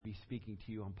speaking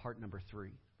to you on part number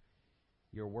 3.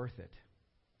 You're worth it.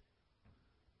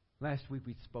 Last week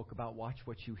we spoke about watch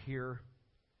what you hear.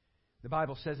 The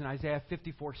Bible says in Isaiah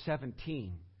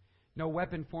 54:17, no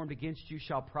weapon formed against you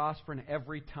shall prosper, and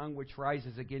every tongue which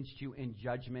rises against you in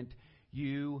judgment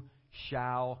you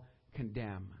shall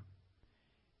condemn.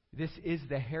 This is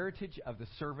the heritage of the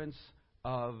servants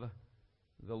of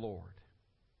the Lord.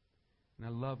 And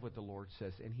I love what the Lord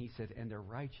says. And He said, and their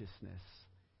righteousness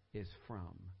is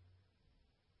from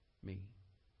me.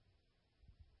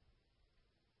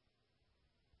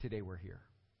 Today we're here.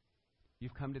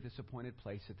 You've come to this appointed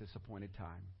place at this appointed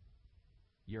time.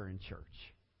 You're in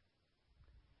church.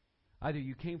 Either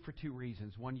you came for 2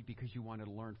 reasons. 1, because you wanted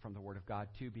to learn from the Word of God.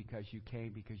 2, because you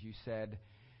came because you said,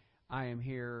 I am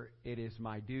here. It is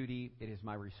my duty. It is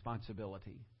my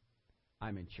responsibility.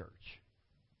 I'm in church.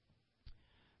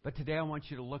 But today I want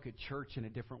you to look at church in a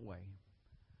different way.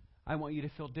 I want you to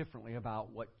feel differently about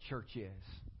what church is.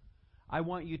 I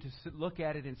want you to look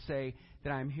at it and say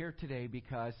that I'm here today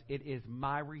because it is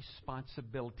my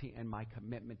responsibility and my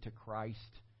commitment to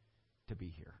Christ to be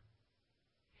here.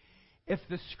 If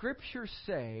the Scriptures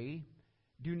say,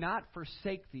 do not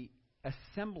forsake the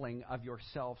assembling of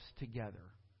yourselves together,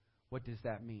 what does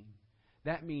that mean?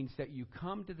 That means that you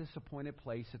come to this appointed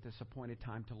place at this appointed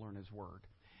time to learn His Word.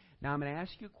 Now I'm going to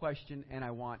ask you a question, and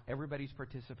I want everybody's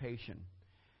participation.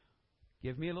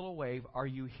 Give me a little wave. Are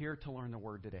you here to learn the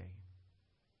Word today?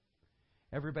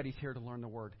 Everybody's here to learn the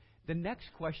Word. The next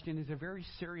question is a very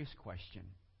serious question.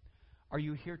 Are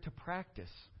you here to practice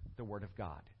the Word of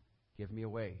God? Give me a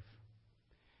wave.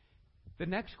 The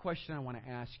next question I want to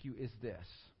ask you is this.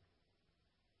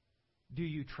 Do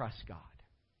you trust God?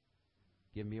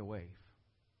 Give me a wave.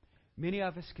 Many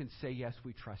of us can say, yes,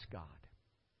 we trust God.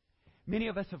 Many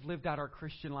of us have lived out our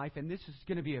Christian life, and this is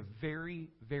going to be a very,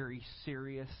 very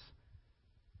serious,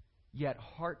 yet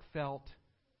heartfelt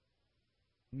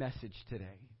message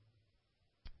today.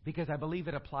 Because I believe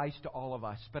it applies to all of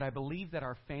us. But I believe that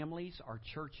our families, our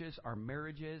churches, our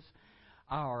marriages,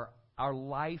 our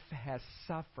life has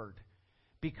suffered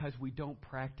because we don't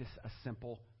practice a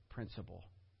simple principle.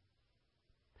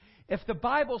 If the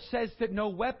Bible says that no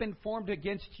weapon formed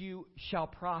against you shall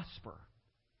prosper,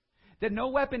 that no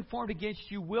weapon formed against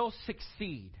you will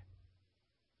succeed,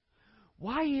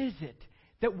 why is it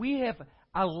that we have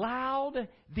allowed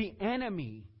the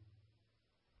enemy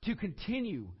to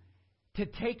continue to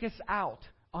take us out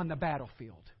on the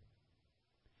battlefield?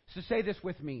 So say this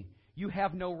with me. You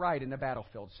have no right in the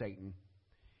battlefield, Satan.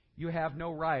 You have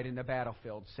no right in the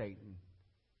battlefield, Satan.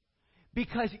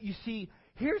 Because, you see,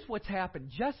 here's what's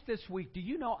happened. Just this week, do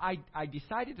you know, I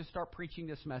decided to start preaching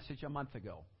this message a month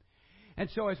ago. And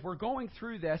so as we're going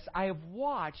through this, I have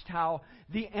watched how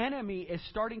the enemy is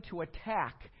starting to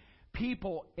attack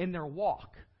people in their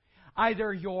walk.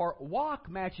 Either your walk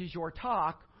matches your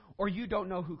talk, or you don't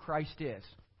know who Christ is.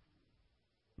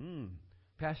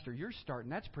 Pastor, you're starting.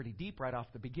 That's pretty deep right off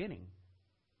the beginning.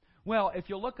 Well, if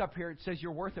you look up here, it says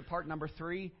you're worth it, part number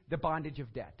 3, the bondage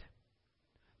of debt.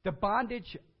 The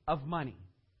bondage of money.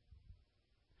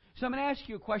 So I'm going to ask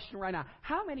you a question right now.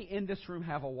 How many in this room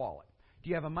have a wallet? Do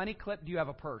you have a money clip? Do you have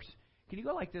a purse? Can you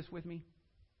go like this with me?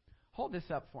 Hold this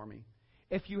up for me.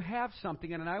 If you have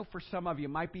something, and I know for some of you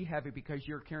it might be heavy because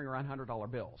you're carrying around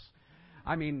 $100 bills.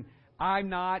 I mean, I'm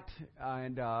not.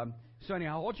 And so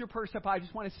anyhow, hold your purse up. I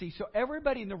just want to see. So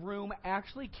everybody in the room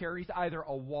actually carries either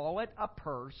a wallet, a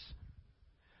purse.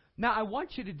 Now, I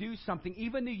want you to do something,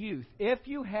 even the youth. If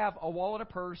you have a wallet, a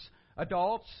purse,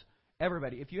 adults,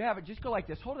 everybody, if you have it, just go like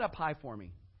this. Hold it up high for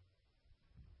me.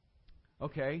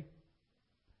 Okay.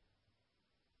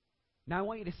 Now, I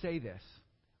want you to say this.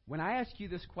 When I ask you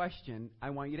this question,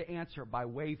 I want you to answer it by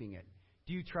waving it.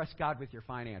 Do you trust God with your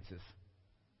finances?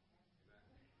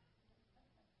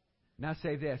 Now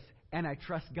say this. And I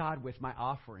trust God with my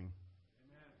offering.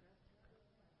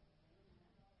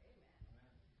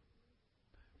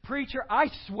 Preacher, I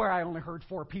swear I only heard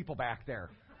 4 people back there.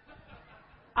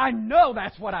 I know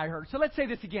that's what I heard. So let's say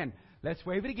this again. Let's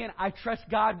wave it again. I trust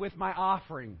God with my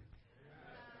offering.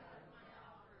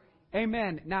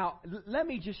 Amen. Now, let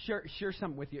me just share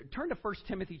something with you. Turn to 1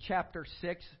 Timothy chapter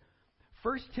 6.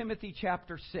 1 Timothy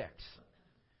chapter 6.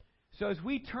 So as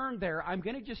we turn there, I'm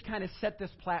going to just kind of set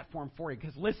this platform for you.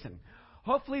 Because listen,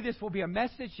 hopefully this will be a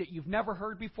message that you've never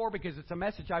heard before, because it's a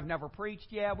message I've never preached.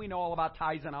 Yeah, we know all about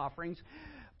tithes and offerings.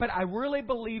 But I really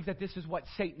believe that this is what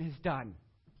Satan has done.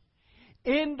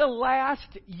 In the last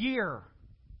year,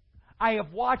 I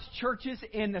have watched churches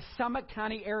in the Summit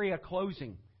County area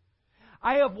closing.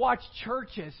 I have watched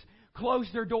churches close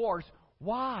their doors.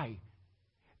 Why?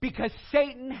 Because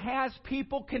Satan has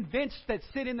people convinced that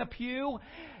sit in the pew.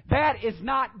 That is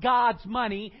not God's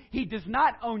money. He does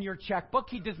not own your checkbook.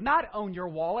 He does not own your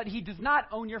wallet. He does not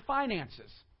own your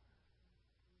finances.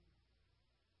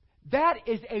 That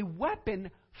is a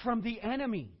weapon from the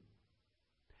enemy.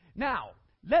 Now,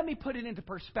 let me put it into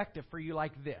perspective for you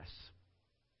like this.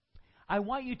 I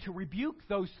want you to rebuke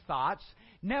those thoughts.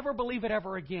 Never believe it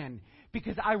ever again.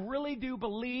 Because I really do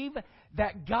believe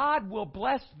that God will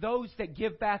bless those that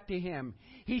give back to Him.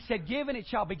 He said, give and it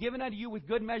shall be given unto you with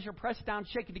good measure, pressed down,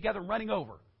 shaken together, and running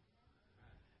over.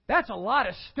 That's a lot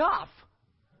of stuff.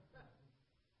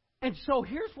 And so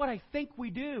here's what I think we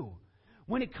do.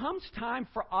 When it comes time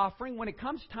for offering, when it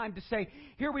comes time to say,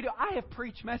 here we do. I have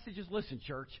preached messages. Listen,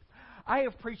 church. I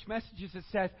have preached messages that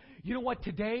says, you know what,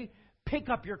 today, pick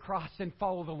up your cross and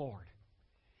follow the Lord.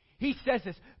 He says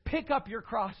this, pick up your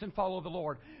cross and follow the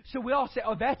Lord. So we all say,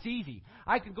 oh, that's easy.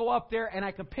 I can go up there and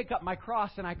I can pick up my cross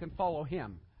and I can follow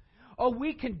Him. Oh,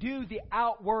 we can do the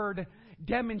outward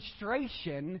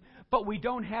demonstration, but we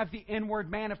don't have the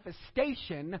inward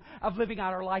manifestation of living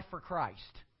out our life for Christ.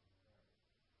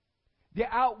 The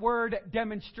outward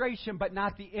demonstration, but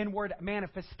not the inward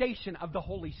manifestation of the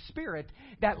Holy Spirit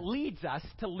that leads us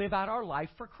to live out our life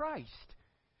for Christ.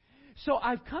 So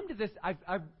I've come to this,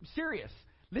 I'm serious.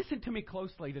 Listen to me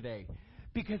closely today,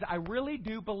 because I really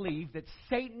do believe that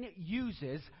Satan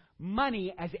uses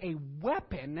money as a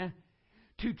weapon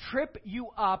to trip you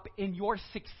up in your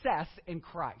success in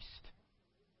Christ.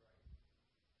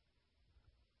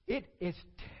 It is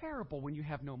terrible when you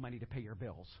have no money to pay your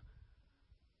bills.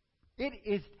 It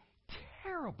is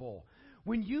terrible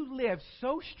when you live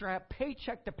so strapped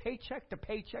paycheck to paycheck to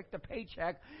paycheck to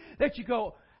paycheck that you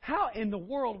go, how in the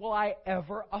world will I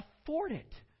ever afford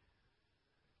it?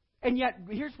 And yet,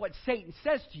 here's what Satan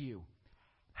says to you.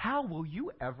 How will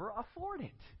you ever afford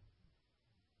it?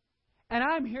 And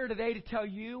I'm here today to tell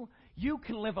you, you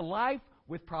can live a life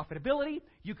with profitability.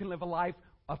 You can live a life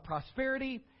of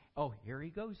prosperity. Oh, here he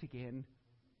goes again.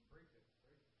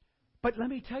 But let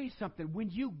me tell you something.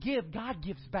 When you give, God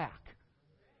gives back.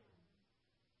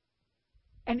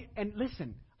 And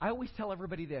listen, I always tell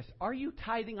everybody this. Are you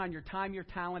tithing on your time, your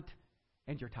talent,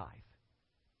 and your tithe?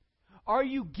 Are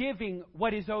you giving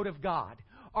what is owed of God?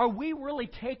 Are we really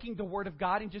taking the Word of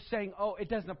God and just saying, oh, it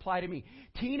doesn't apply to me?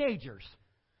 Teenagers.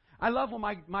 I love when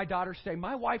my daughters say,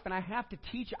 my wife and I have to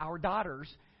teach our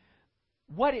daughters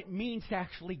what it means to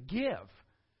actually give.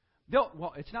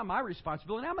 Well, it's not my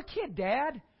responsibility. I'm a kid,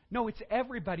 Dad. No, it's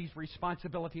everybody's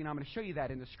responsibility, and I'm going to show you that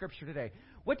in the Scripture today.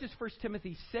 What does 1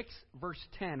 Timothy 6, verse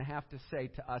 10 have to say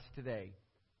to us today?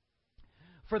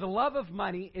 For the love of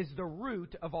money is the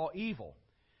root of all evil,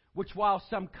 which while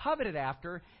some coveted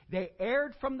after, they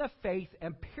erred from the faith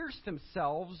and pierced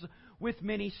themselves with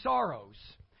many sorrows.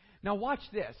 Now watch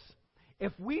this.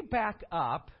 If we back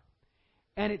up,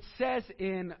 and it says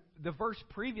in the verse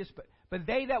previous, but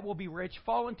they that will be rich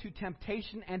fall into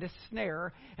temptation and a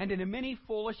snare, and into many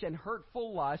foolish and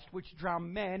hurtful lusts, which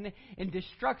drown men in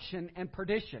destruction and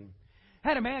perdition. I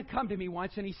had a man come to me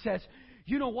once, and he says,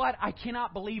 you know what? I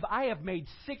cannot believe I have made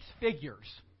 6 figures.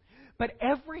 But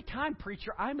every time,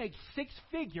 preacher, I make 6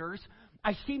 figures,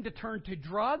 I seem to turn to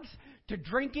drugs, to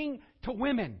drinking, to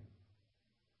women.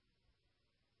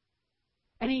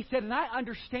 And he said, and I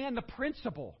understand the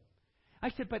principle. I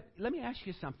said, but let me ask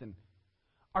you something.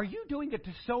 Are you doing it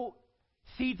to sow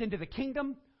seeds into the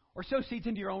kingdom or sow seeds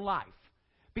into your own life?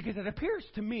 Because it appears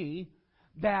to me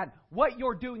that what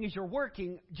you're doing is you're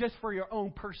working just for your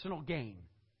own personal gain.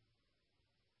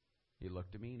 He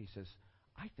looked at me and he says,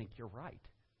 I think you're right.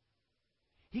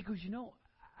 He goes, you know,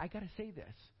 I got to say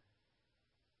this.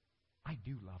 I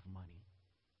do love money.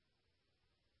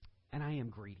 And I am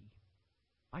greedy.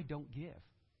 I don't give.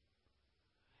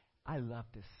 I love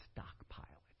to stockpile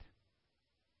it.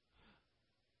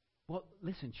 Well,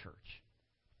 listen, church.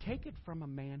 Take it from a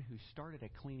man who started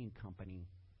a cleaning company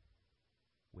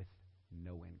with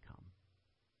no income.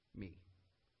 Me.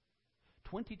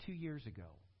 22 years ago.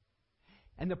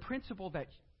 And the principle that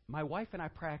my wife and I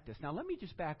practice. Now, let me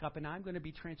just back up, and I'm going to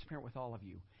be transparent with all of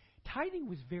you. Tithing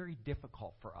was very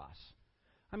difficult for us.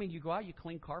 I mean, you go out, you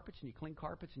clean carpets, and you clean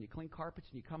carpets, and you clean carpets,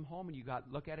 and you come home, and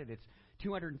look at it, it's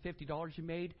 $250 you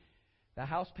made. The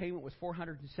house payment was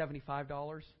 $475.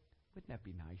 Wouldn't that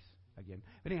be nice? Again.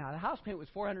 But anyhow, the house payment was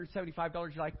 $475.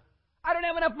 You're like, I don't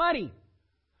have enough money.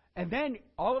 And then,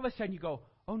 all of a sudden, you go,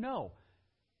 oh, no.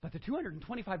 But the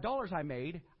 $225 I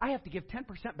made, I have to give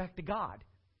 10% back to God.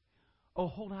 Oh,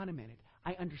 hold on a minute.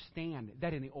 I understand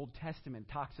that in the Old Testament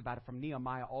it talks about it from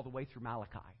Nehemiah all the way through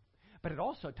Malachi. But it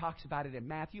also talks about it in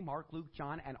Matthew, Mark, Luke,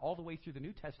 John, and all the way through the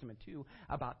New Testament too,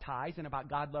 about tithes and about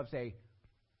God loves a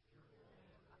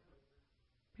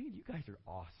man, you guys are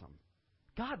awesome.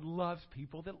 God loves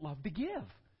people that love to give.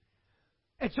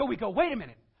 And so we go, wait a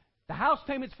minute. The house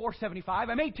payment's $475.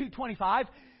 I made $225.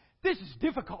 This is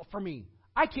difficult for me.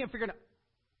 I can't figure it out.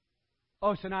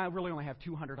 Oh, so now I really only have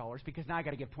 $200 because now I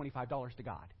got to give $25 to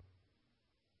God.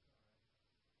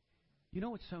 You know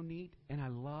what's so neat? And I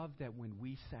love that when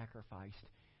we sacrificed,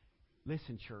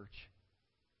 listen, church,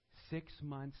 6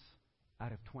 months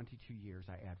out of 22 years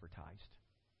I advertised.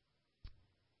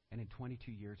 And in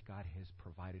 22 years, God has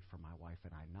provided for my wife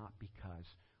and I, not because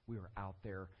we were out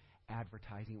there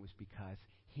advertising. It was because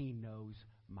He knows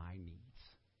my needs.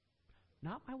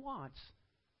 Not my wants,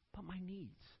 but my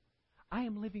needs. I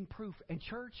am living proof. And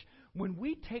church, when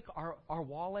we take our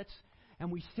wallets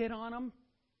and we sit on them,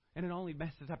 and it only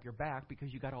messes up your back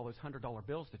because you got all those $100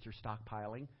 bills that you're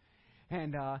stockpiling.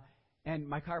 And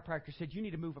my chiropractor said, you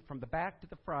need to move it from the back to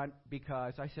the front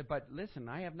because I said, but listen,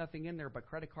 I have nothing in there but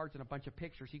credit cards and a bunch of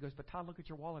pictures. He goes, but Todd, look at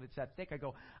your wallet. It's that thick. I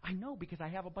go, I know because I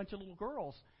have a bunch of little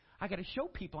girls. I got to show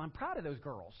people I'm proud of those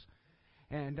girls.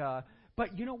 And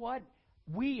but you know what?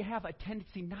 We have a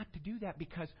tendency not to do that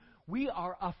because we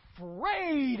are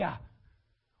afraid.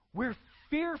 We're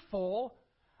fearful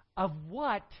of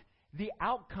what the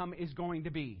outcome is going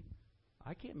to be.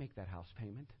 I can't make that house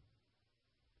payment.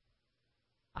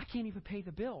 I can't even pay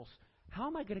the bills. How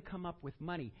am I going to come up with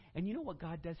money? And you know what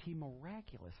God does? He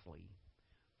miraculously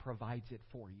provides it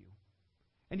for you.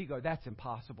 And you go, that's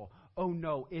impossible. Oh,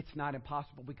 no, it's not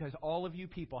impossible because all of you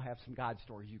people have some God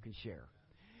stories you can share.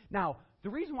 Now, the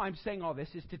reason why I'm saying all this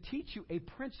is to teach you a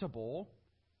principle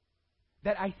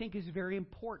that I think is very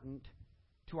important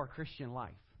to our Christian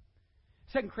life.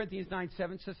 2 Corinthians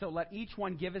 9:7 says, so let each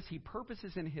one give as he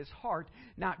purposes in his heart,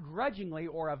 not grudgingly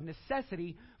or of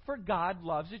necessity, for God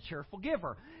loves a cheerful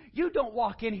giver. You don't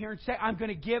walk in here and say, I'm going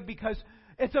to give because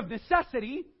it's of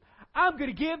necessity. I'm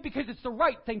going to give because it's the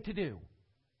right thing to do.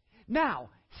 Now,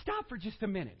 stop for just a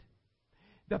minute.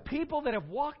 The people that have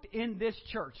walked in this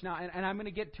church, now, and I'm going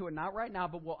to get to it not right now,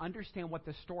 but we'll understand what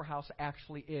the storehouse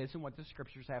actually is and what the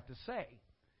Scriptures have to say.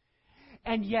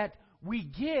 And yet, we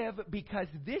give because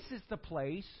this is the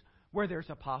place where there's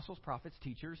apostles, prophets,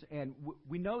 teachers, and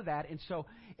we know that. And so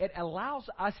it allows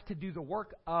us to do the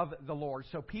work of the Lord.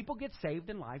 So people get saved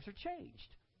and lives are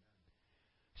changed.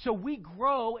 So we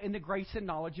grow in the grace and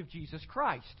knowledge of Jesus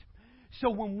Christ.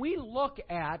 So when we look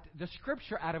at the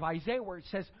Scripture out of Isaiah where it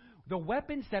says, the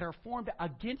weapons that are formed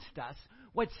against us,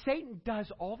 what Satan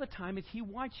does all the time is he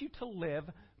wants you to live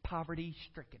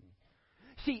poverty-stricken.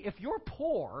 See, if you're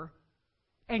poor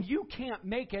and you can't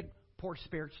make it, poor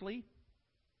spiritually,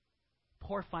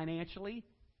 poor financially,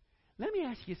 let me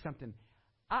ask you something.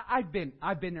 I've been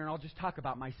there, and I'll just talk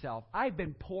about myself. I've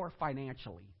been poor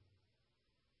financially.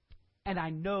 And I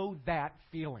know that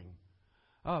feeling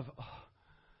of, oh,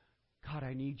 God,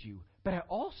 I need you. But I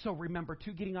also remember,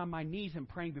 too, getting on my knees and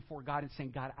praying before God and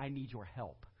saying, God, I need your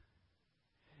help.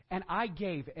 And I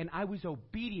gave, and I was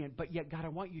obedient, but yet, God, I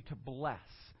want you to bless.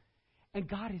 And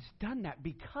God has done that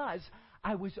because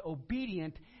I was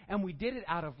obedient, and we did it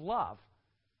out of love.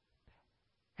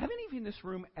 Have any of you in this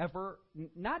room ever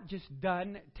not just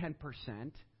done 10%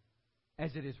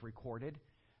 as it is recorded,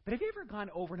 but have you ever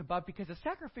gone over and above? Because a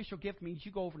sacrificial gift means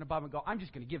you go over and above and go, I'm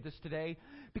just going to give this today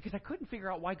because I couldn't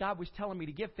figure out why God was telling me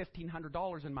to give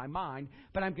 $1,500 in my mind,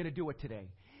 but I'm going to do it today.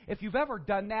 If you've ever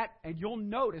done that, and you'll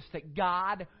notice that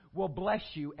God will bless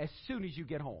you as soon as you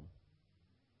get home.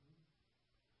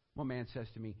 One man says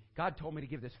to me, God told me to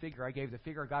give this figure. I gave the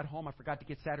figure. I got home. I forgot to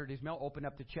get Saturday's mail. Opened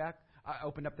up the check. I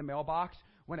opened up the mailbox.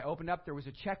 When I opened up, there was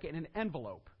a check in an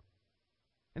envelope.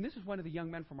 And this is one of the young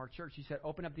men from our church. He said,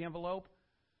 open up the envelope.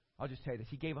 I'll just tell you this.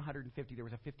 He gave $150. There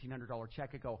was a $1,500 check.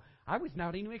 I go, I was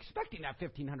not even expecting that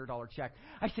 $1,500 check.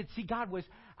 I said, see, God was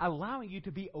allowing you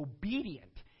to be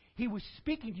obedient. He was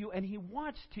speaking to you, and He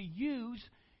wants to use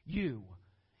you.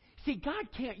 See, God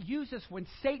can't use us when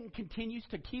Satan continues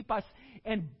to keep us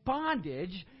in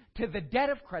bondage to the debt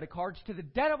of credit cards, to the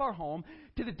debt of our home,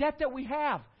 to the debt that we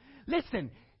have.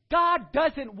 Listen, God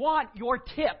doesn't want your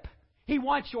tip. He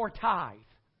wants your tithe.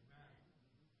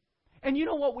 And you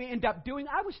know what we end up doing?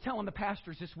 I was telling the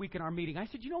pastors this week in our meeting, I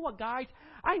said, you know what, guys?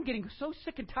 I'm getting so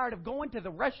sick and tired of going to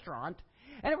the restaurant,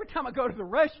 and every time I go to the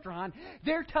restaurant,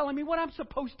 they're telling me what I'm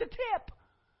supposed to tip.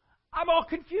 I'm all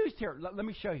confused here. Let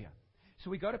me show you. So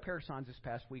we go to Parasons this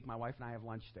past week. My wife and I have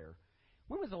lunch there.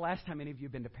 When was the last time any of you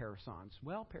have been to Parasons?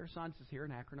 Well, Parasons is here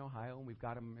in Akron, Ohio, and we've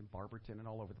got them in Barberton and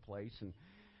all over the place. And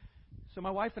so my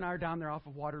wife and I are down there off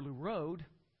of Waterloo Road.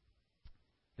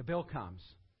 The bill comes.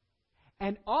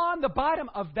 And on the bottom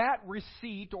of that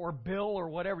receipt or bill or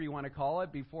whatever you want to call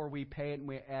it, before we pay it and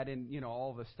we add in,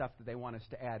 all the stuff that they want us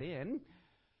to add in,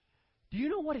 Do you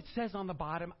know what it says on the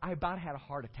bottom? I about had a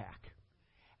heart attack.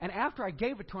 And after I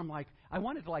gave it to him, I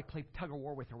wanted to play tug of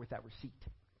war with her with that receipt.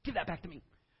 Give that back to me.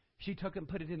 She took it and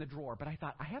put it in the drawer. But I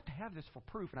thought, I have to have this for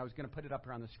proof, and I was going to put it up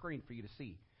here on the screen for you to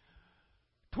see.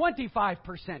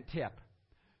 25% tip,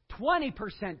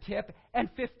 20% tip, and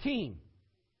 15%.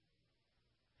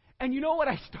 And you know what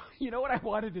I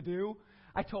wanted to do?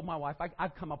 I told my wife,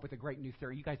 I've come up with a great new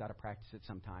theory. You guys ought to practice it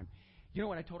sometime. You know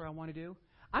what I told her I want to do?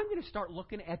 I'm going to start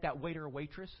looking at that waiter or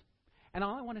waitress, and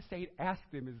all I want to ask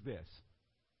them is this.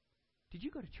 Did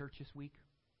you go to church this week?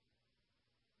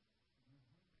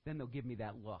 Then they'll give me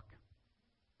that look.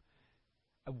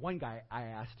 One guy I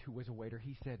asked who was a waiter,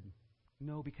 he said,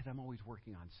 no, because I'm always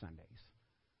working on Sundays.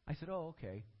 I said, oh,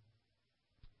 okay.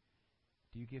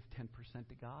 Do you give 10%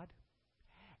 to God?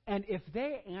 And if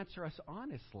they answer us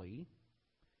honestly,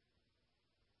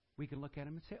 we can look at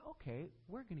them and say, okay,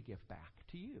 we're going to give back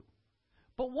to you.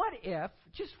 But what if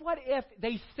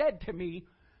they said to me,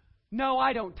 no,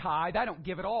 I don't tithe, I don't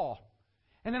give it all.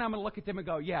 And then I'm going to look at them and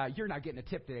go, yeah, you're not getting a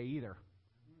tip today either.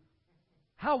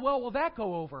 How well will that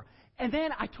go over? And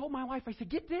then I told my wife, I said,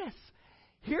 get this.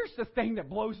 Here's the thing that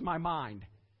blows my mind.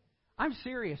 I'm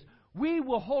serious. We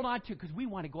will hold on to, because we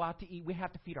want to go out to eat, we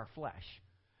have to feed our flesh.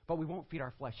 But we won't feed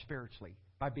our flesh spiritually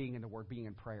by being in the Word, being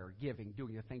in prayer, giving,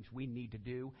 doing the things we need to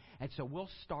do. And so we'll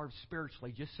starve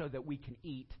spiritually just so that we can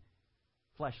eat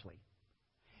fleshly.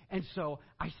 And so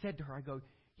I said to her, I go,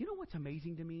 you know what's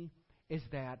amazing to me is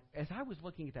that as I was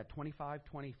looking at that 25,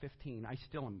 20, 15, I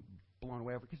still am blown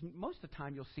away over, because most of the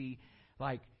time you'll see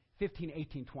 15,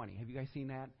 18, 20. Have you guys seen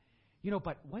that?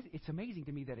 But it's amazing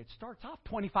to me that it starts off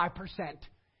 25%,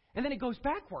 and then it goes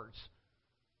backwards.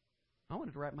 I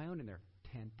wanted to write my own in there.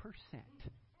 10%.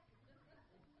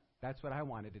 That's what I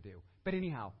wanted to do. But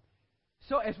anyhow,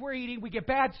 so as we're eating, we get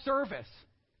bad service.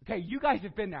 Okay, you guys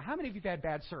have been there. How many of you have had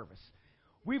bad service?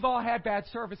 We've all had bad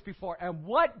service before. And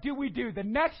what do we do? The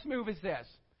next move is this.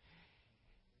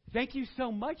 Thank you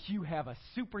so much. You have a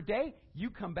super day. You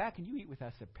come back and you eat with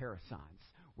us at Parasons,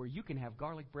 where you can have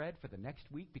garlic bread for the next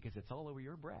week because it's all over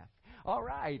your breath. All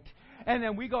right. And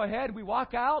then we go ahead, we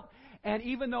walk out, and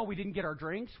even though we didn't get our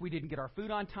drinks, we didn't get our food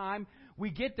on time,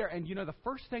 we get there, and the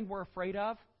first thing we're afraid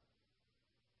of?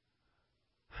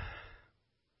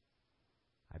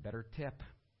 I better tip,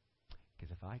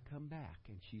 because if I come back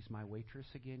and she's my waitress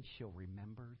again, she'll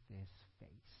remember this face,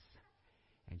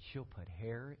 and she'll put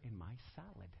hair in my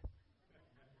salad.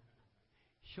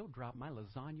 She'll drop my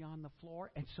lasagna on the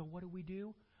floor, and so what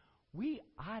do? We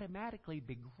automatically,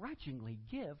 begrudgingly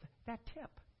give that tip.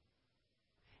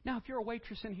 Now, if you're a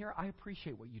waitress in here, I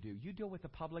appreciate what you do. You deal with the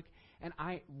public, and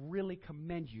I really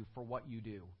commend you for what you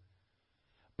do.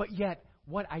 But yet,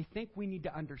 what I think we need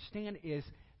to understand is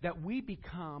that we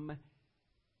become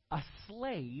a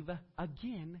slave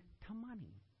again to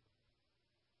money.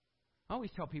 I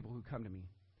always tell people who come to me,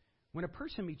 when a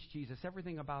person meets Jesus,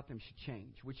 everything about them should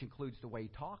change, which includes the way he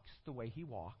talks, the way he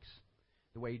walks,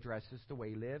 the way he dresses, the way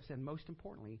he lives, and most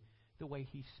importantly, the way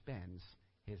he spends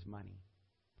his money.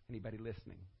 Anybody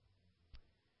listening?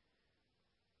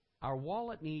 Our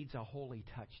wallet needs a holy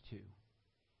touch too.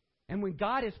 And when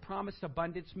God has promised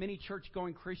abundance, many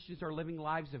church-going Christians are living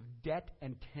lives of debt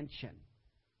and tension.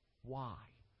 Why?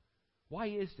 Why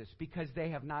is this? Because they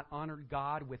have not honored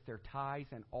God with their tithes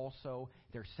and also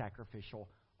their sacrificial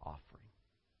offering.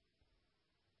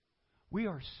 We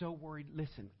are so worried.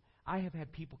 Listen, I have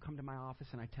had people come to my office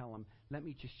and I tell them, let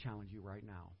me just challenge you right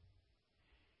now.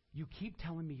 You keep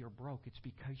telling me you're broke. It's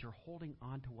because you're holding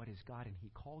on to what is God, and he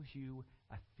calls you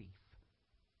a thief.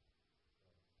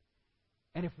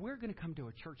 And if we're going to come to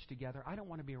a church together, I don't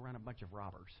want to be around a bunch of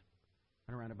robbers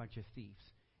and around a bunch of thieves.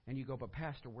 And you go, but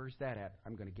Pastor, where's that at?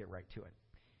 I'm going to get right to it.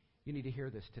 You need to hear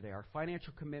this today. Our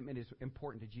financial commitment is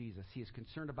important to Jesus. He is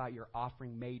concerned about your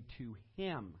offering made to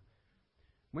him.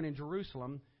 When in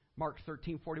Jerusalem, Mark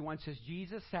 13:41 says,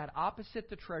 Jesus sat opposite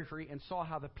the treasury and saw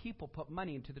how the people put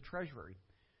money into the treasury.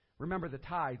 Remember, the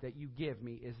tithe that you give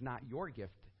me is not your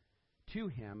gift to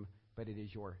him, but it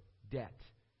is your debt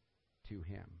to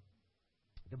him.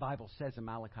 The Bible says in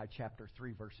Malachi chapter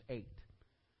 3, verse 8,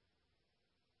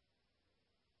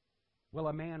 will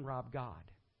a man rob God?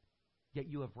 Yet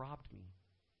you have robbed me.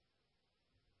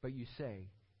 But you say,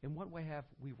 in what way have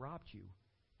we robbed you?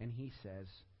 And he says,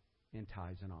 in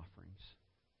tithes and offerings.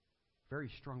 Very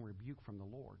strong rebuke from the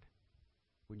Lord,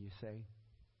 wouldn't you say?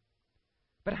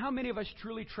 But how many of us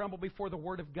truly tremble before the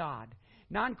Word of God?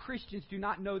 Non-Christians do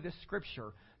not know this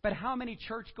Scripture. But how many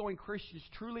church-going Christians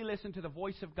truly listen to the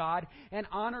voice of God and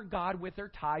honor God with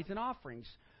their tithes and offerings?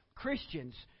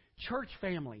 Christians, church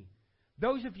family,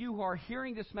 those of you who are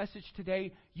hearing this message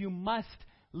today, you must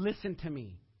listen to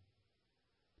me.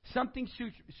 Something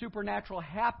supernatural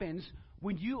happens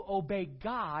when you obey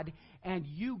God and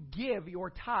you give your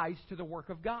tithes to the work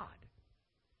of God.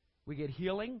 We get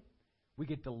healing, we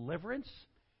get deliverance,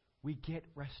 we get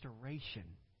restoration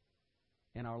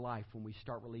in our life when we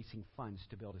start releasing funds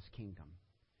to build His kingdom.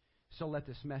 So let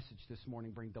this message this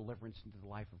morning bring deliverance into the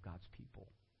life of God's people.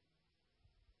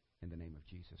 In the name of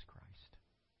Jesus Christ.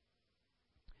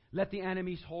 Let the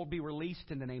enemy's hold be released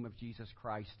in the name of Jesus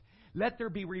Christ. Let there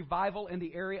be revival in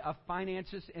the area of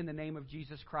finances in the name of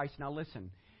Jesus Christ. Now listen,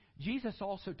 Jesus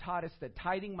also taught us that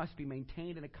tithing must be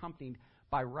maintained and accompanied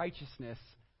by righteousness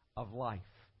of life.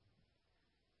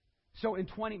 So in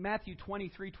Matthew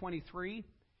 23:23,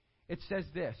 it says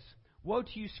this, "Woe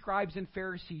to you, scribes and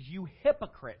Pharisees, you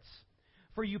hypocrites!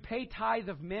 For you pay tithe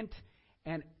of mint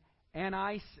and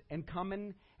anise and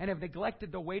cumin, and have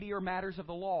neglected the weightier matters of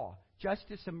the law,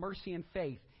 justice and mercy and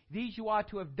faith. These you ought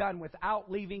to have done without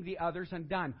leaving the others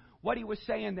undone." What he was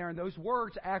saying there, and those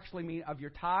words actually mean of your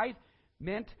tithe,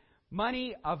 mint,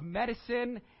 money, of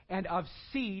medicine, and of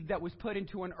seed that was put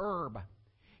into an herb.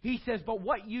 He says, but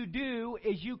what you do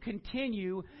is you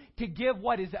continue to give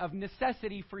what is of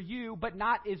necessity for you, but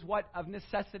not is what of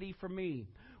necessity for me.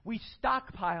 We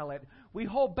stockpile it. We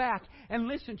hold back. And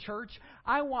listen, church,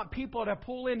 I want people to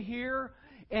pull in here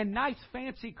in nice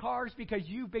fancy cars because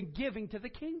you've been giving to the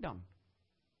kingdom.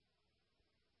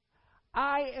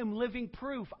 I am living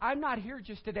proof. I'm not here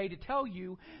just today to tell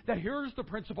you that here's the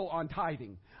principle on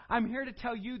tithing. I'm here to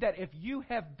tell you that if you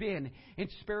have been in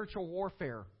spiritual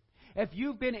warfare, if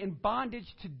you've been in bondage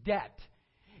to debt,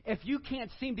 if you can't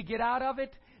seem to get out of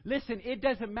it, listen, it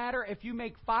doesn't matter if you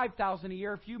make $5,000 a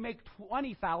year, if you make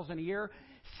 $20,000 a year,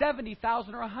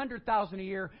 $70,000 or $100,000 a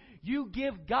year. You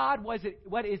give God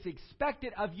what is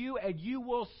expected of you, and you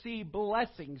will see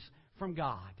blessings from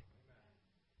God.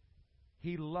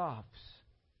 He loves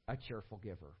a cheerful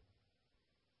giver.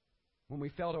 When we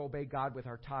fail to obey God with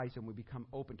our tithes, and we become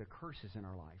open to curses in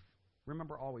our life,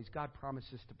 remember always, God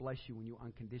promises to bless you when you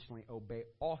unconditionally obey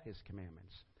all His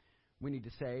commandments. We need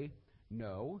to say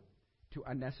no to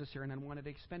unnecessary and unwanted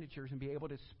expenditures and be able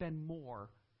to spend more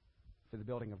for the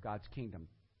building of God's kingdom.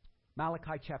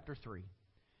 Malachi chapter 3.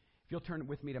 If you'll turn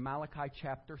with me to Malachi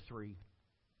chapter 3.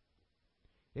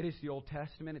 It is the Old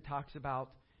Testament. It talks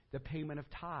about the payment of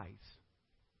tithes.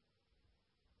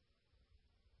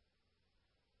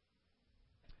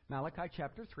 Malachi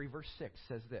chapter 3 verse 6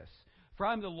 says this, "For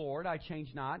I am the Lord, I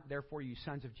change not, therefore you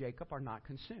sons of Jacob are not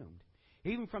consumed.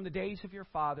 Even from the days of your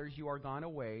fathers you are gone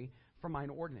away from mine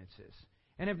ordinances,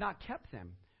 and have not kept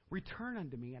them. Return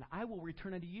unto me, and I will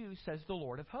return unto you, says the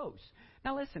Lord of hosts."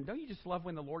 Now listen, don't you just love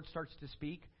when the Lord starts to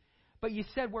speak? But you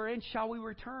said, "Wherein shall we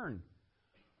return?"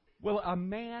 Will a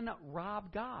man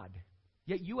rob God?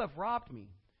 Yet you have robbed me.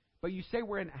 But you say,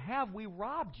 "Wherein have we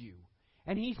robbed you?"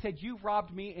 And he said, "You've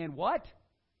robbed me in what?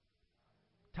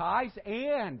 Tithes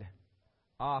and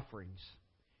offerings.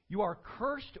 You are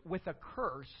cursed with a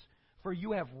curse, for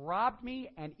you have robbed me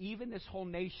and even this whole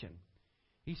nation."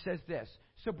 He says this,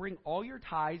 "So bring all your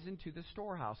tithes into the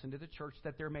storehouse, into the church,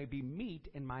 that there may be meat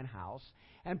in mine house,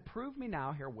 and prove me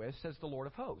now herewith, says the Lord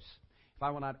of hosts, if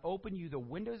I will not open you the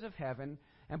windows of heaven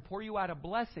and pour you out a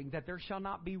blessing, that there shall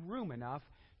not be room enough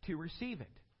to receive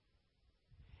it."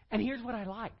 And here's what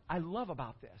I love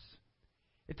about this.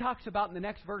 It talks about in the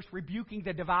next verse, rebuking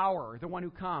the devourer, the one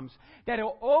who comes, that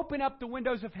he'll open up the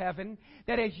windows of heaven,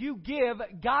 that as you give,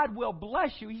 God will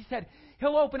bless you. He said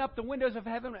He'll open up the windows of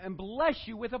heaven and bless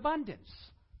you with abundance.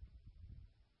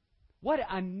 What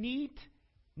a neat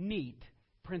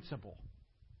principle.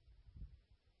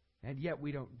 And yet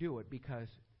we don't do it because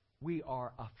we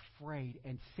are afraid.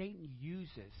 And Satan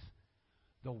uses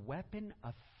the weapon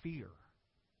of fear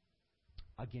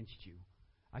against you.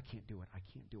 I can't do it. I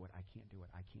can't do it. I can't do it.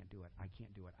 I can't do it. I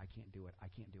can't do it. I can't do it. I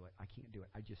can't do it. I can't do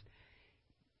it.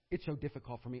 It's so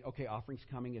difficult for me. Okay, offering's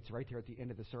coming. It's right there at the end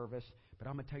of the service. But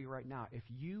I'm going to tell you right now, if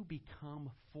you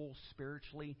become full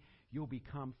spiritually, you'll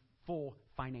become full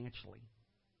financially.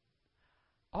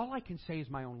 All I can say is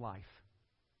my own life.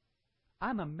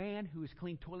 I'm a man who has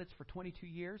cleaned toilets for 22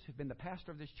 years, have been the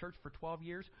pastor of this church for 12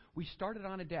 years. We started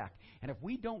on a deck. And if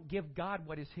we don't give God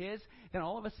what is His, then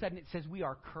all of a sudden it says we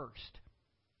are cursed.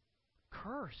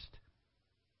 Cursed.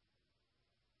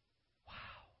 Wow.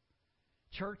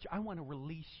 Church, I want to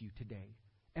release you today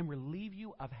and relieve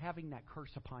you of having that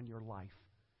curse upon your life.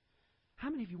 How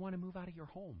many of you want to move out of your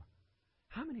home?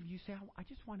 How many of you say, I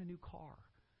just want a new car?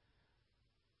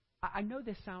 I know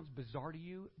this sounds bizarre to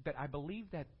you, but I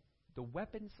believe that the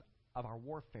weapons of our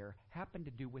warfare happen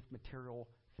to do with material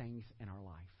things in our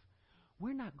life.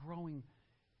 We're not growing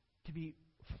to be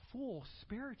full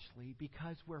spiritually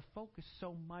because we're focused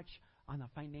so much on the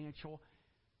financial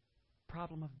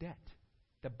problem of debt,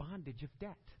 the bondage of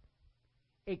debt.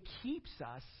 It keeps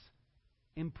us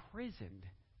imprisoned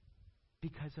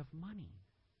because of money.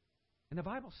 And the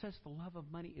Bible says the love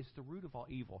of money is the root of all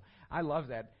evil. I love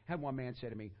that. I had one man say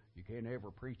to me, "You can't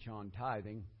ever preach on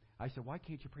tithing." I said, "Why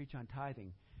can't you preach on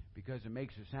tithing?" "Because it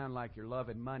makes it sound like you're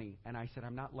loving money." And I said,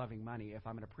 "I'm not loving money. If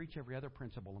I'm going to preach every other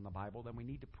principle in the Bible, then we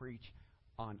need to preach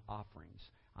on offerings,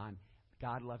 on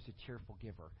God loves a cheerful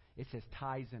giver. It says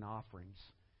tithes and offerings.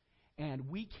 And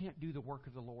we can't do the work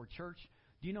of the Lord. Church,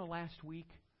 do you know last week,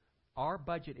 our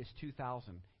budget is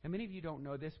 $2,000. And many of you don't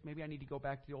know this. Maybe I need to go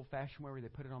back to the old-fashioned way where they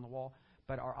put it on the wall.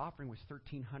 But our offering was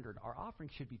 $1,300. Our offering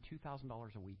should be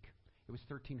 $2,000 a week. It was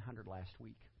 $1,300 last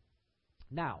week.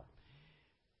 Now,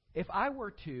 if I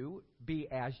were to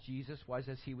be as Jesus was,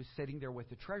 as he was sitting there with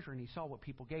the treasurer and he saw what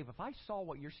people gave, if I saw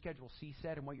what your Schedule C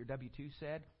said and what your W-2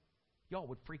 said, y'all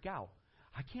would freak out.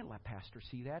 I can't let Pastor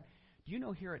see that. Do you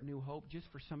know here at New Hope, just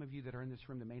for some of you that are in this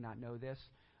room that may not know this,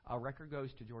 a record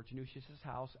goes to George Nucius'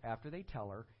 house. After they tell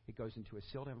her, it goes into a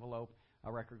sealed envelope.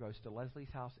 A record goes to Leslie's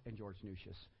house and George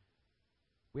Nucius.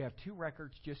 We have 2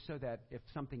 records just so that if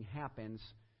something happens,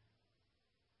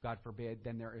 God forbid,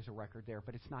 then there is a record there.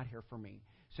 But it's not here for me.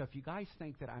 So if you guys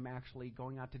think that I'm actually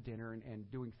going out to dinner and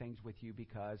doing things with you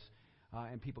because,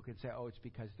 and people could say, oh, it's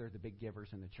because they're the big givers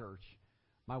in the church.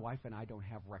 My wife and I don't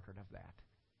have record of that.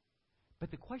 But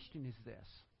the question is this.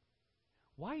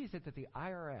 Why is it that the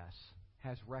IRS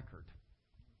has record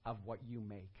of what you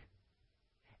make?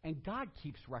 And God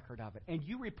keeps record of it. And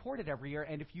you report it every year.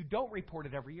 And if you don't report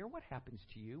it every year, what happens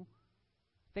to you?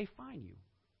 They fine you.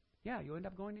 Yeah, you end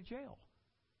up going to jail.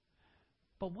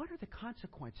 But what are the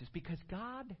consequences? Because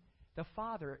God, the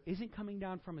Father, isn't coming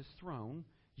down from his throne.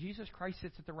 Jesus Christ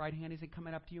sits at the right hand, isn't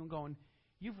coming up to you and going,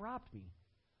 you've robbed me.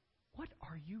 What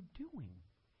are you doing?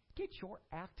 Get your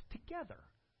act together.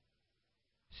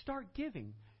 Start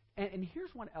giving. And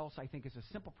here's one else I think is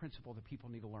a simple principle that people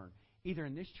need to learn, either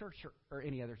in this church or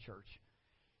any other church.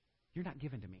 You're not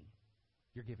giving to me.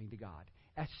 You're giving to God.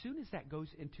 As soon as that goes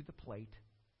into the plate,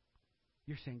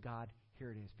 you're saying, God,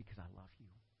 here it is because I love you.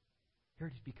 Here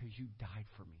it is because you died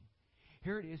for me.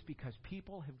 Here it is because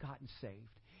people have gotten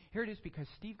saved. Here it is because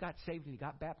Steve got saved and he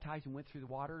got baptized and went through the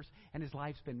waters and his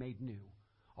life's been made new.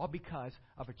 All because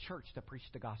of a church that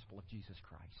preached the gospel of Jesus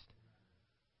Christ.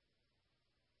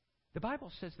 The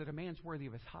Bible says that a man's worthy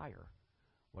of his hire.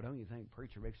 Well, don't you think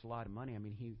preacher makes a lot of money? I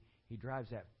mean, he drives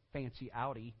that fancy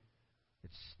Audi.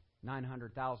 It's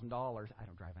 $900,000. I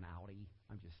don't drive an Audi.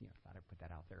 I'm just, thought I'd put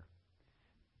that out there.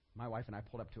 My wife and I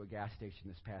pulled up to a gas station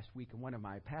this past week, and one of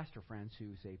my pastor friends,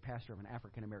 who's a pastor of an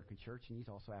African-American church, and he's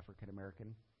also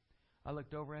African-American, I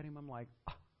looked over at him, I'm like,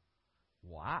 oh,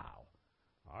 wow,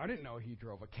 I didn't know he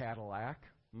drove a Cadillac.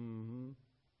 Mm-hmm.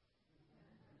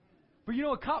 But you know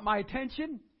what caught my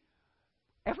attention?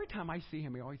 Every time I see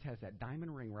him, he always has that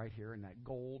diamond ring right here and that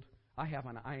gold. I have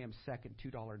an I Am Second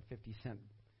 $2.50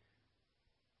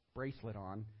 bracelet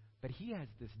on, but he has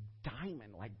this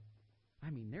diamond,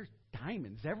 there's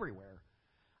diamonds everywhere.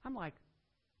 I'm like,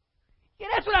 yeah,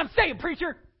 that's what I'm saying,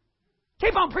 preacher.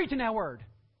 Keep on preaching that word.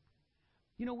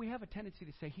 We have a tendency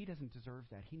to say he doesn't deserve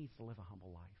that. He needs to live a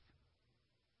humble life.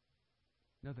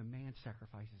 No, the man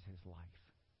sacrifices his life.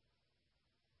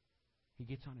 He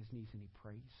gets on his knees and he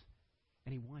prays.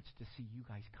 And he wants to see you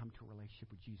guys come to a relationship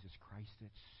with Jesus Christ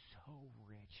that's so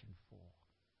rich and full.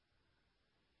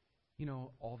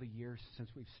 All the years since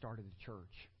we've started the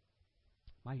church,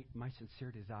 my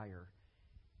sincere desire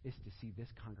is to see this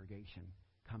congregation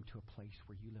come to a place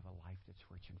where you live a life that's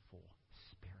rich and full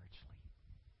spiritually.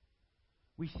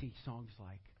 We sing songs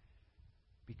like,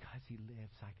 because he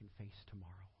lives, I can face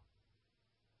tomorrow.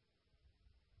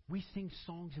 We sing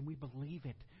songs and we believe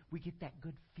it. We get that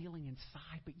good feeling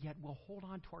inside, but yet we'll hold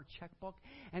on to our checkbook.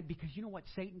 And because you know what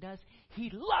Satan does?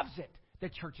 He loves it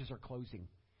that churches are closing.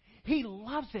 He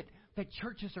loves it that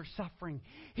churches are suffering.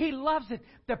 He loves it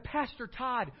that Pastor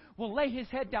Todd will lay his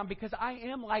head down, because I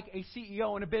am like a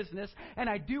CEO in a business, and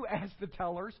I do ask the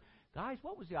tellers, guys,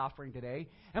 what was the offering today?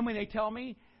 And when they tell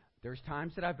me, there's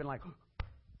times that I've been like,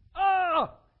 oh!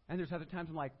 And there's other times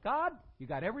I'm like, God, you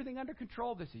got everything under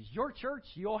control. This is your church.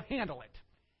 You'll handle it.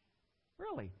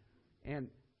 Really. And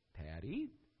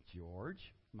Patty, George,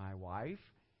 my wife,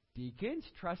 deacons,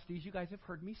 trustees, you guys have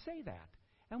heard me say that.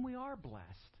 And we are blessed.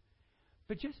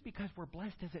 But just because we're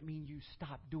blessed doesn't mean you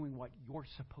stop doing what you're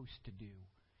supposed to do.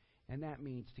 And that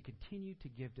means to continue to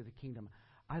give to the kingdom.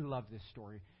 I love this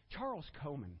story. Charles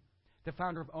Coleman, the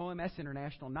founder of OMS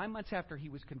International, 9 months after he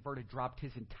was converted, dropped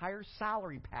his entire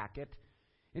salary packet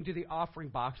into the offering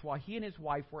box while he and his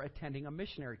wife were attending a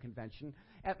missionary convention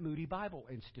at Moody Bible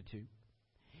Institute.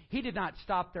 He did not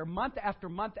stop there. Month after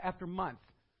month after month,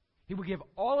 He would give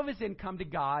all of his income to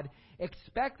God,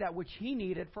 expect that which he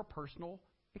needed for personal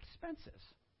expenses.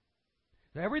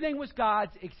 So everything was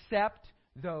God's except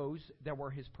those that were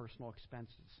his personal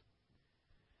expenses.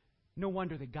 No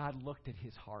wonder that God looked at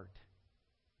his heart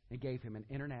and gave him an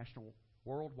international,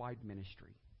 worldwide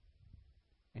ministry.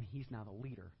 And he's now the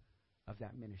leader of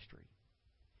that ministry.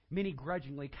 Many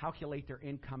grudgingly calculate their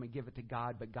income and give it to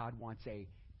God, but God wants a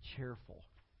cheerful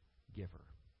giver.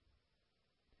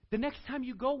 The next time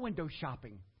you go window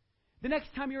shopping, the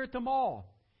next time you're at the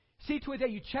mall, see to it that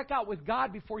you check out with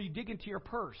God before you dig into your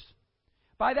purse.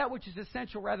 Buy that which is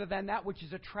essential rather than that which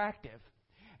is attractive.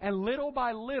 And little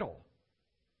by little,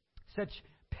 such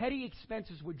petty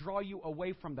expenses would draw you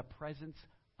away from the presence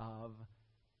of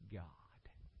God.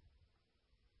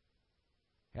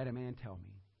 I had a man tell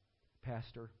me,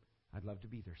 Pastor, I'd love to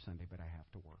be there Sunday, but I have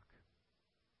to work.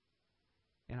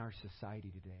 In our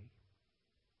society today,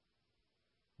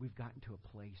 we've gotten to a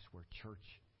place where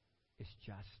church is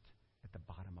just at the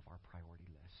bottom of our priority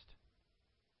list.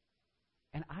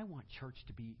 And I want church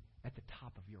to be at the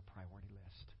top of your priority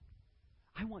list.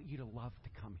 I want you to love to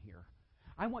come here.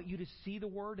 I want you to see the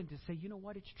Word and to say, you know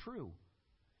what, it's true.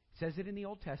 It says it in the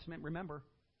Old Testament. Remember,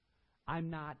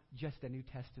 I'm not just a New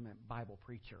Testament Bible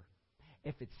preacher.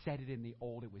 If it said it in the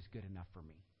Old, it was good enough for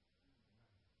me.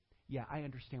 Yeah, I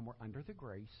understand we're under the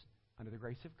grace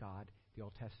of God. The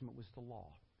Old Testament was the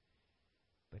law.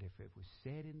 But if it was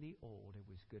said in the Old, it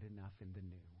was good enough in the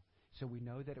New. So we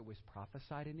know that it was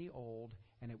prophesied in the Old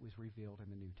and it was revealed in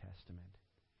the New Testament.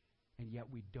 And yet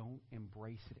we don't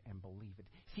embrace it and believe it.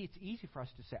 See, it's easy for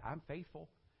us to say, I'm faithful.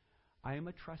 I am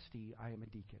a trustee. I am a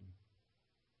deacon.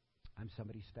 I'm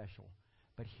somebody special.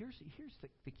 But here's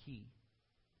the key.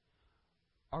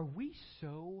 Are we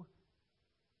so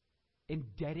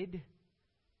indebted?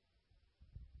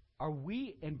 Are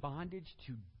we in bondage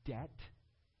to debt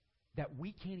that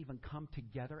we can't even come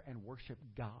together and worship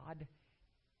God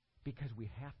because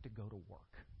we have to go to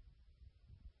work?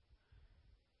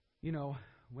 You know,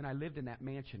 when I lived in that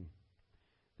mansion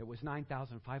that was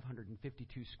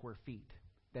 9,552 square feet,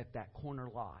 that corner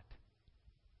lot,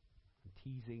 I'm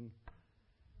teasing.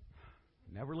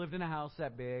 Never lived in a house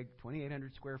that big,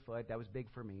 2,800 square foot. That was big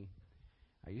for me.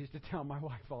 I used to tell my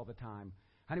wife all the time,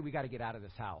 honey, we got to get out of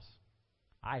this house.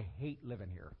 I hate living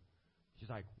here. She's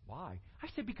like, why? I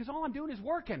said, because all I'm doing is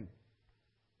working.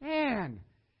 Man,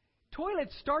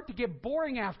 toilets start to get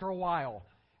boring after a while.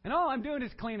 And all I'm doing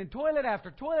is cleaning toilet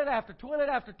after toilet after toilet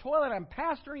after toilet. I'm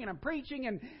pastoring and I'm preaching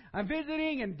and I'm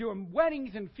visiting and doing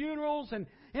weddings and funerals and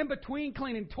in between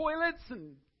cleaning toilets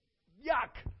and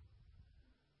yuck.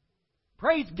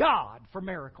 Praise God for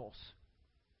miracles.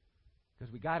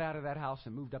 Because we got out of that house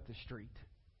and moved up the street.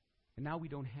 And now we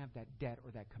don't have that debt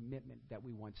or that commitment that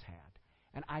we once had.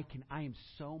 And I am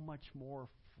so much more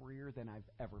freer than I've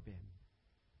ever been.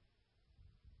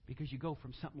 Because you go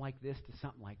from something like this to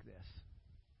something like this.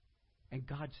 And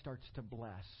God starts to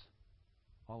bless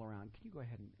all around. Can you go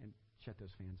ahead and shut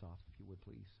those fans off, if you would,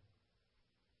 please?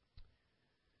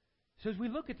 So as we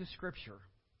look at the Scripture,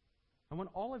 I want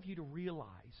all of you to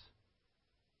realize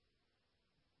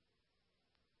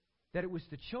that it was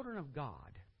the children of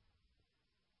God.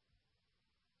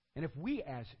 And if we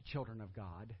as children of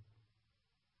God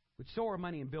would sow our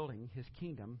money in building His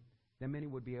kingdom, then many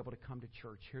would be able to come to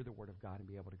church, hear the Word of God, and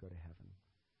be able to go to heaven.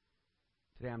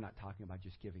 Today I'm not talking about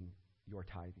just giving your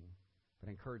tithing, but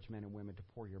I encourage men and women to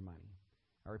pour your money.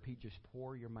 I repeat, just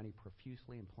pour your money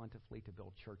profusely and plentifully to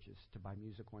build churches, to buy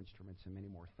musical instruments and many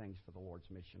more things for the Lord's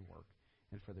mission work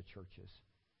and for the churches.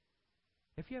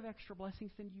 If you have extra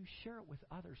blessings, then you share it with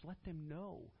others. Let them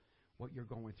know what you're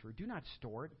going through. Do not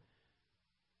store it,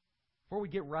 for we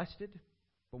get rusted,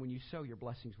 but when you sow, your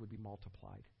blessings would be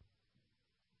multiplied.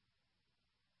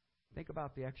 Think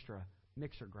about the extra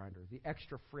mixer grinder, the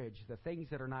extra fridge, the things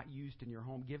that are not used in your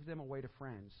home. Give them away to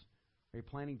friends. Are you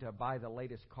planning to buy the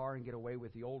latest car and get away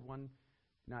with the old one?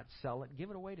 Not sell it. Give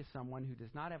it away to someone who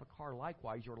does not have a car.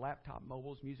 Likewise, your laptop,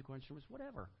 mobiles, musical instruments,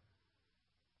 whatever.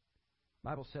 The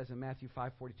Bible says in Matthew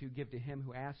 5:42, give to him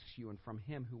who asks you, and from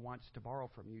him who wants to borrow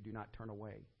from you, do not turn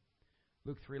away.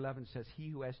 Luke 3:11 says, he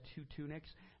who has 2 tunics,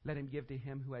 let him give to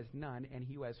him who has none, and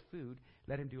he who has food,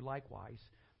 let him do likewise.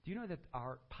 Do you know that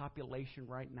our population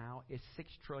right now is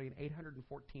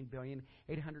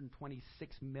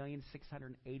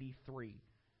 6,814,826,683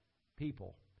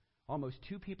 people? Almost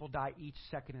 2 people die each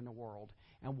second in the world.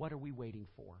 And what are we waiting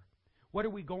for? What are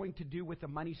we going to do with the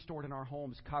money stored in our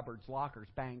homes, cupboards, lockers,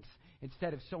 banks,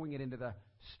 instead of sowing it into the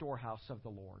storehouse of the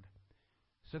Lord?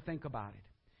 So think about it.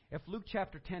 If Luke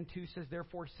chapter 10:2 says,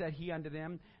 "Therefore said he unto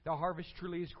them, the harvest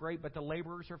truly is great, but the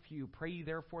laborers are few. Pray ye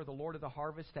therefore the Lord of the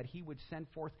harvest that he would send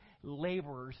forth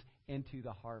laborers into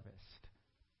the harvest."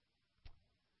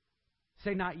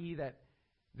 Say not ye that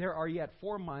there are yet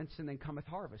 4 months, and then cometh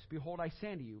harvest. Behold, I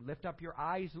say unto you, lift up your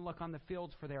eyes and look on the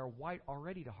fields, for they are white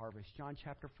already to harvest. John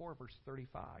chapter 4, verse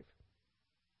 35.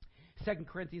 2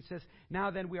 Corinthians says,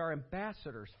 "Now then we are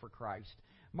ambassadors for Christ."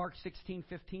 Mark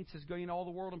 16:15 says, "Go ye into all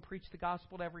the world and preach the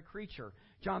gospel to every creature."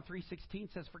 John 3:16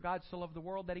 says, "For God so loved the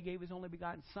world that he gave his only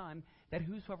begotten Son, that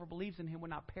whosoever believes in him would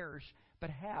not perish, but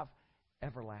have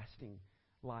everlasting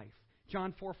life."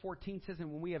 John 4:14 says,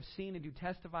 "And when we have seen and do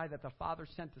testify that the Father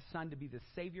sent the Son to be the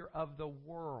Savior of the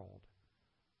world."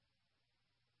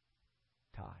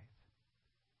 Tithe.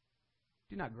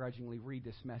 Do not grudgingly read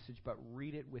this message, but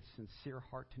read it with sincere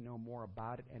heart to know more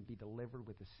about it and be delivered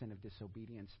with the sin of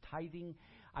disobedience. Tithing,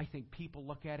 I think people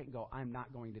look at it and go, "I'm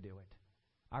not going to do it.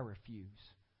 I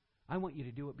refuse." I want you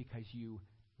to do it because you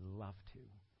love to.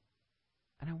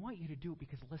 And I want you to do it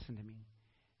because, listen to me,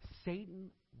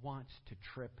 Satan wants to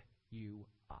trip you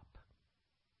up.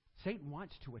 Satan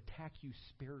wants to attack you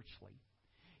spiritually.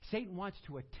 Satan wants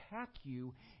to attack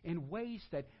you in ways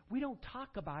that we don't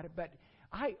talk about it, but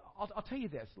I'll tell you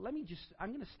this. I'm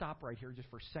going to stop right here just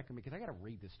for a second because I got to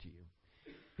read this to you.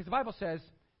 Because the Bible says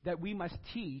that we must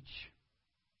teach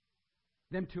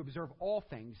them to observe all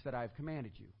things that I have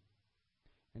commanded you.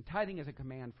 And tithing is a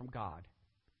command from God.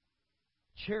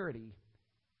 Charity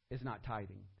is not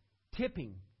tithing.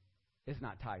 Tipping is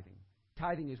not tithing.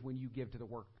 Tithing is when you give to the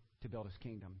work to build His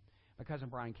kingdom. My cousin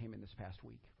Brian came in this past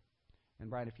week. And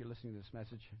Brian, if you're listening to this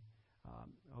message,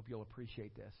 I hope you'll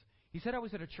appreciate this. He said, I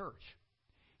was at a church.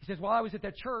 He says, while I was at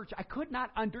that church, I could not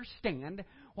understand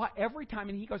why every time,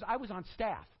 and he goes, I was on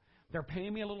staff. They're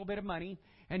paying me a little bit of money.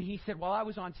 And he said, while I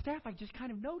was on staff, I just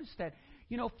kind of noticed that,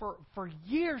 for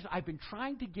years I've been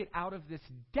trying to get out of this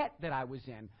debt that I was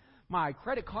in. My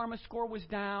Credit Karma score was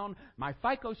down. My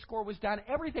FICO score was down.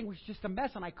 Everything was just a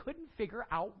mess, and I couldn't figure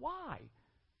out why.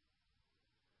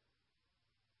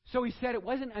 So he said it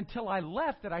wasn't until I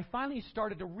left that I finally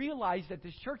started to realize that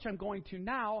this church I'm going to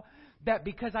now, that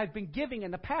because I've been giving,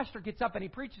 and the pastor gets up and he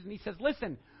preaches and he says,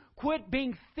 listen, quit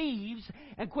being thieves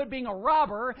and quit being a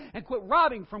robber and quit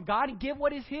robbing from God and give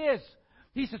what is His.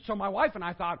 He said, so my wife and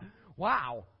I thought,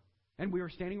 wow. And we were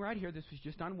standing right here. This was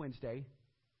just on Wednesday.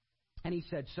 And he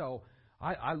said, so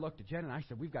I looked at Jen and I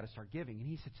said, we've got to start giving. And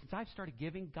he said, since I've started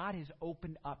giving, God has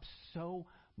opened up so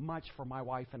much for my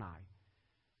wife and I.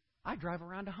 I drive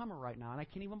around a Hummer right now, and I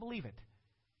can't even believe it.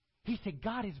 He said,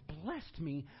 God has blessed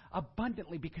me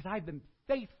abundantly because I've been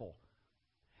faithful.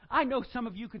 I know some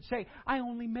of you could say, I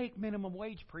only make minimum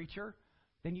wage, preacher.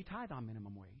 Then you tithe on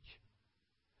minimum wage.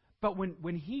 But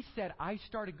when he said, I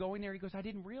started going there, he goes, I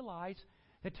didn't realize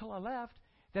that till I left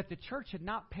that the church had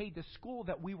not paid the school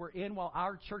that we were in while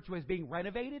our church was being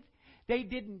renovated. They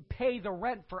didn't pay the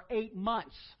rent for 8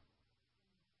 months.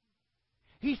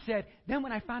 He said, then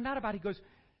when I found out about it, he goes,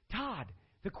 Todd,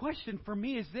 the question for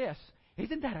me is this.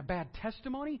 Isn't that a bad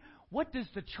testimony? What does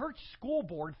the church school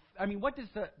board, what does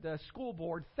the school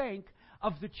board think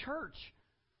of the church?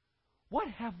 What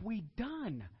have we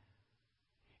done?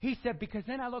 He said, because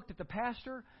then I looked at the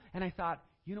pastor and I thought,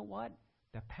 you know what?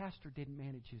 The pastor didn't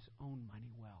manage his own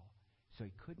money well. So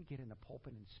he couldn't get in the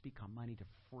pulpit and speak on money to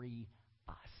free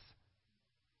us.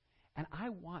 And I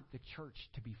want the church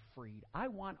to be freed. I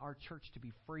want our church to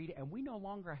be freed, and we no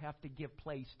longer have to give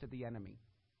place to the enemy.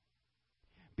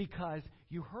 Because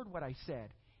you heard what I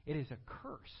said. It is a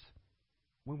curse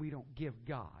when we don't give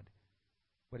God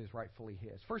what is rightfully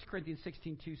His. 1 Corinthians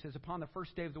 16:2 says, upon the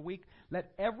first day of the week,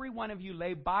 let every one of you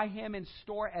lay by him in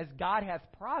store as God hath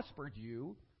prospered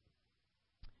you,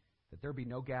 that there be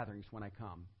no gatherings when I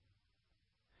come.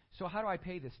 So how do I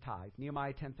pay this tithe?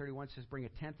 Nehemiah 10:31 says, bring a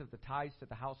tenth of the tithes to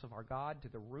the house of our God, to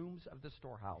the rooms of the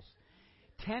storehouse.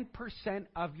 10%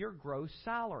 of your gross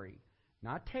salary,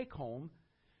 not take home,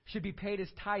 should be paid as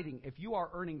tithing. If you are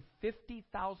earning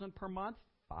 $50,000 per month,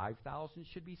 $5,000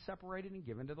 should be separated and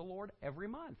given to the Lord every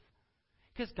month.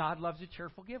 Because God loves a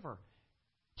cheerful giver.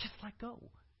 Just let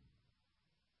go.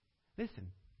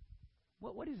 Listen,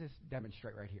 what does this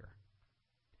demonstrate right here?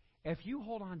 If you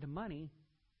hold on to money,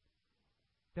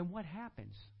 then what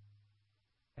happens?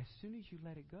 As soon as you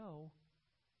let it go,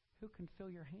 who can fill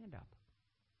your hand up?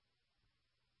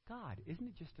 God. Isn't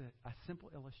it just a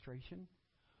simple illustration?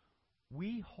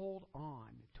 We hold on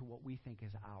to what we think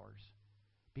is ours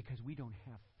because we don't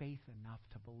have faith enough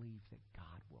to believe that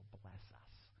God will bless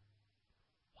us.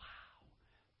 Wow.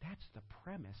 That's the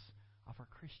premise of our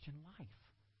Christian life.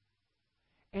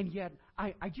 And yet,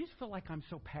 I just feel like I'm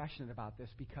so passionate about this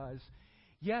because,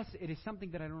 Yes, it is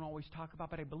something that I don't always talk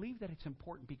about, but I believe that it's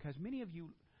important because many of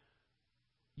you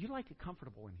like it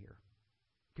comfortable in here.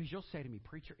 Because you'll say to me,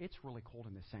 Preacher, it's really cold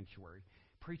in this sanctuary.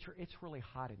 Preacher, it's really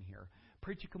hot in here.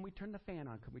 Preacher, can we turn the fan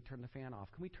on? Can we turn the fan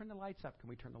off? Can we turn the lights up? Can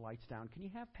we turn the lights down? Can you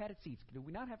have padded seats? Do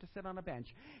we not have to sit on a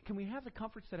bench? Can we have the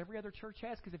comforts that every other church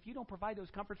has? Because if you don't provide those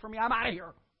comforts for me, I'm out of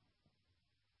here.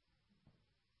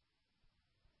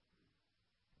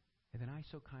 And then I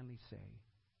so kindly say,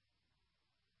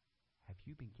 have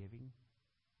you been giving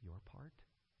your part?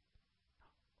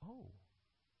 Oh,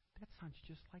 that sounds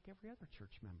just like every other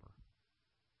church member.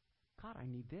 God, I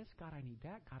need this. God, I need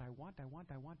that. God, I want. And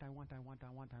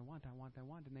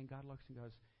then God looks and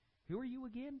goes, who are you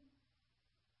again?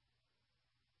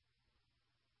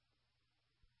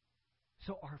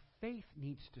 So our faith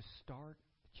needs to start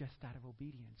just out of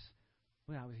obedience.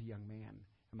 When I was a young man,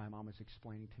 and my mom was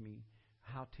explaining to me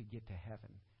how to get to heaven,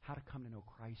 how to come to know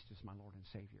Christ as my Lord and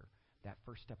Savior. That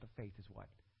first step of faith is what?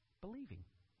 Believing.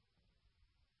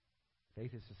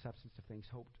 Faith is the substance of things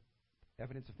hoped,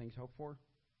 evidence of things hoped for.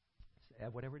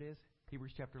 Whatever it is,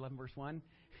 Hebrews chapter 11, verse 1.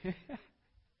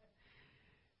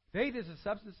 Faith is the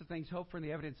substance of things hoped for and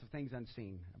the evidence of things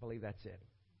unseen. I believe that's it.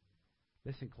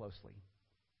 Listen closely.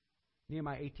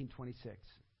 Nehemiah 18:26.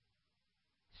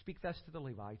 Speak thus to the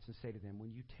Levites and say to them,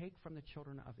 when you take from the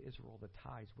children of Israel the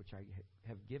tithes which I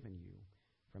have given you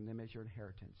from them as your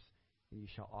inheritance, and you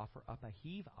shall offer up a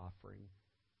heave offering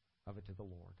of it to the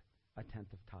Lord, a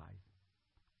tenth of tithe,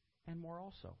 and more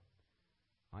also.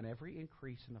 On every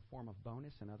increase in the form of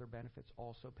bonus and other benefits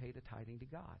also pay the tithing to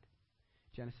God.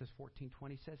 Genesis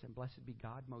 14:20 says, and blessed be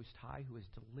God Most High, who has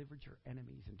delivered your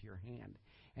enemies into your hand,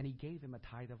 and he gave him a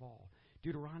tithe of all.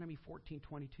 Deuteronomy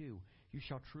 14:22, you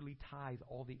shall truly tithe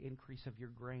all the increase of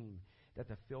your grain that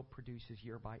the field produces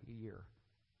year by year.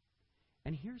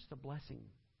 And here's the blessing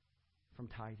from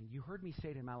tithing. You heard me say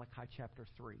it in Malachi chapter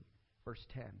 3, verse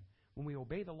 10. When we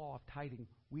obey the law of tithing,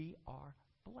 we are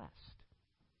blessed.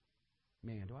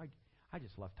 Man, I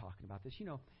just love talking about this. You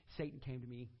know, Satan came to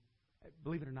me,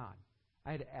 believe it or not.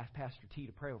 I had to ask Pastor T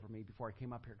to pray over me before I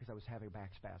came up here because I was having a back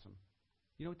spasm.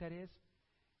 You know what that is?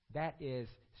 That is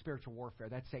spiritual warfare.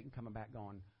 That's Satan coming back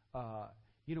going,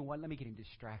 you know what, let me get him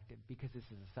distracted because this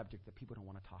is a subject that people don't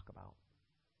want to talk about.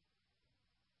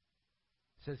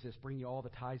 It says this, bring you all the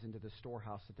tithes into the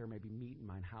storehouse that there may be meat in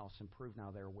mine house, and prove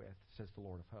now therewith, says the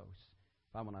Lord of hosts.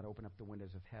 If I will not open up the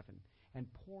windows of heaven and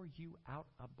pour you out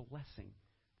a blessing,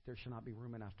 there shall not be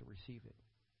room enough to receive it.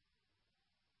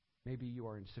 Maybe you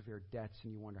are in severe debts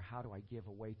and you wonder, how do I give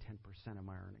away 10% of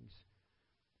my earnings?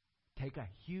 Take a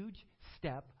huge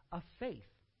step of faith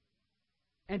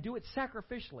and do it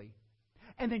sacrificially.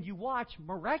 And then you watch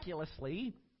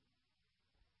miraculously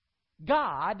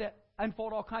God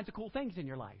unfold all kinds of cool things in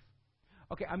your life.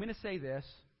 Okay, I'm going to say this,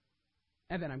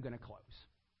 and then I'm going to close.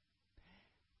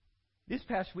 This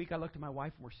past week, I looked at my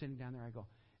wife, and we're sitting down there. I go,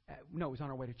 no, it was on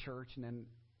our way to church, and then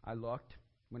I looked.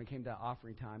 When it came to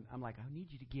offering time, I'm like, I need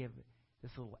you to give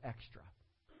this little extra.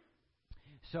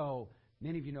 So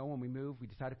many of you know when we moved, we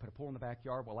decided to put a pool in the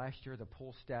backyard. Well, last year, the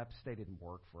pool steps, they didn't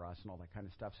work for us and all that kind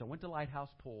of stuff. So I went to Lighthouse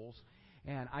Pools,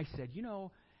 and I said, you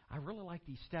know, I really like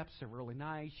these steps. They're really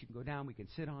nice. You can go down. We can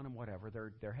sit on them, whatever.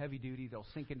 They're heavy duty. They'll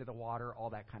sink into the water, all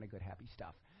that kind of good, happy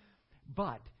stuff.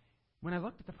 But when I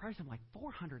looked at the price, I'm like,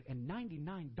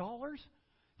 $499?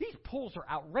 These pools are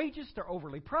outrageous. They're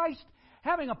overly priced.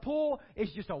 Having a pool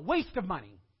is just a waste of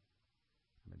money.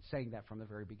 I've been saying that from the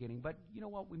very beginning. But you know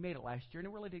what? We made it last year, and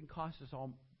it really didn't cost us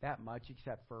all that much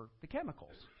except for the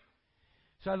chemicals.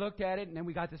 So I looked at it, and then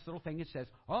we got this little thing that says,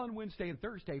 on Wednesday and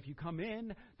Thursday, if you come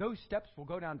in, those steps will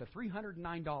go down to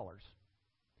 $309.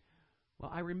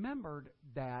 Well, I remembered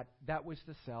that was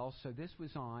the sale, so this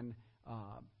was on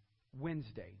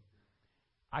Wednesday.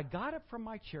 I got up from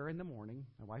my chair in the morning.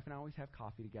 My wife and I always have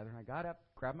coffee together, and I got up,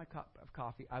 grabbed my cup of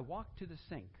coffee. I walked to the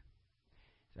sink.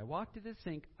 As I walked to the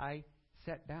sink, I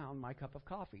set down my cup of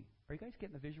coffee. Are you guys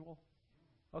getting the visual?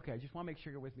 Okay, I just want to make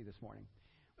sure you're with me this morning.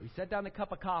 We set down the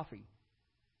cup of coffee.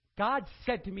 God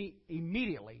said to me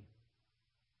immediately,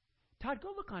 Todd,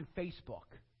 go look on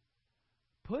Facebook.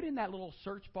 Put in that little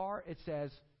search bar, it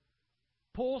says,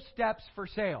 pool steps for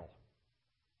sale.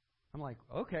 I'm like,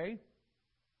 okay.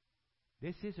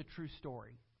 This is a true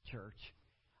story, church.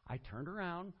 I turned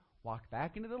around, walked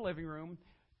back into the living room,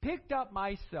 picked up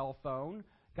my cell phone,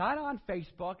 got on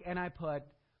Facebook, and I put,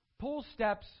 pool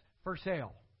steps for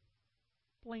sale.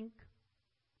 Blink.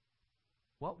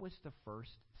 What was the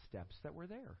first steps that were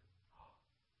there?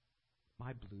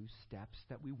 My blue steps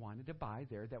that we wanted to buy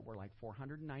there that were like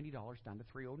 $490 down to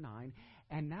 $309.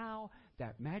 And now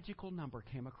that magical number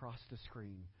came across the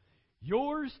screen.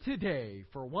 yours today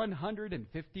for $150.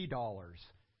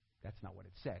 That's not what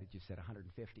it said. It just said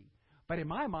 150. But in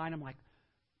my mind, I'm like,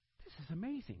 this is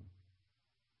amazing.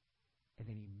 And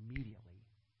then immediately,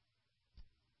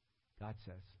 God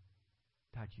says,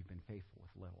 Todd, you've been faithful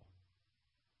with little.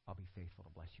 I'll be faithful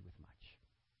to bless you with much.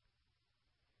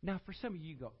 Now, for some of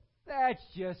you go, that's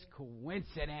just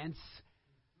coincidence.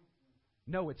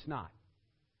 No, it's not.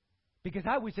 Because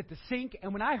I was at the sink,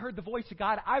 and when I heard the voice of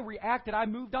God, I reacted, I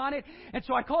moved on it. And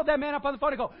so I called that man up on the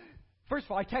phone and go, first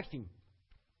of all, I text him.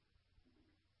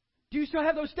 Do you still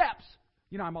have those steps?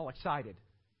 You know, I'm all excited.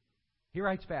 He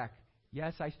writes back,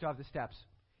 yes, I still have the steps.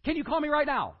 Can you call me right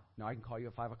now? No, I can call you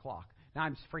at 5 o'clock. Now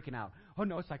I'm freaking out. Oh,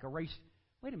 no, it's like a race.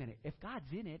 Wait a minute. If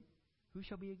God's in it, who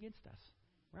shall be against us?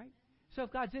 Right? So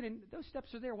if God's in it, those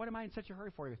steps are there. What am I in such a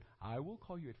hurry for? He goes, I will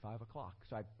call you at 5 o'clock.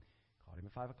 So I called him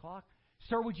at 5 o'clock.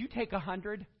 Sir, would you take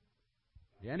 100?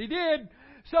 Yeah, and he did.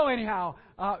 So anyhow,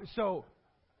 so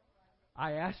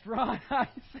I asked Ron, I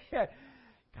said,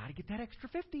 got to get that extra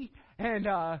 50. And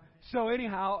so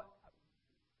anyhow,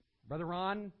 Brother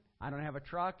Ron, I don't have a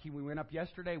truck. We went up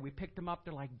yesterday. We picked them up.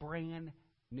 They're like brand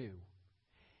new.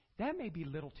 That may be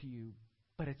little to you,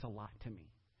 but it's a lot to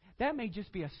me. That may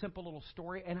just be a simple little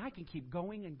story, and I can keep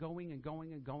going and going and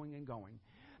going and going and going.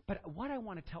 But what I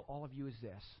want to tell all of you is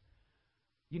this.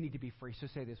 You need to be free. So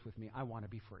say this with me. I want to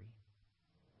be free.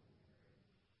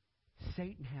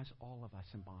 Satan has all of us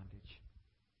in bondage.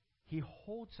 He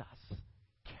holds us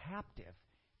captive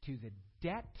to the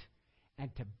debt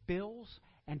and to bills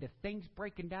and to things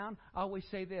breaking down. I always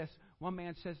say this. One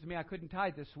man says to me, I couldn't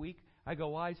tithe this week. I go,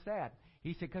 why is that?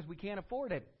 He said, because we can't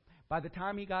afford it. By the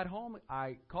time he got home,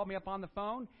 I called me up on the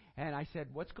phone, and I said,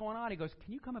 what's going on? He goes,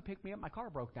 can you come and pick me up? My car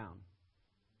broke down.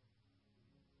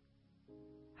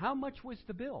 How much was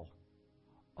the bill?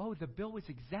 Oh, the bill was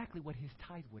exactly what his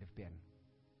tithe would have been.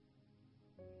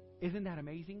 Isn't that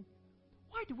amazing?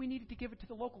 Why do we need to give it to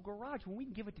the local garage when we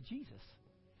can give it to Jesus?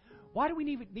 Why do we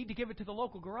need to give it to the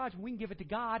local garage when we can give it to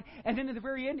God? And then at the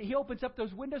very end, he opens up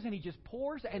those windows and he just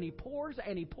pours and he pours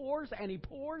and he pours and he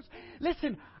pours.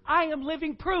 Listen, I am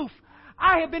living proof.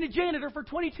 I have been a janitor for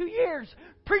 22 years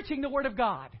preaching the Word of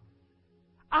God.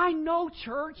 I know,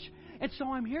 church, and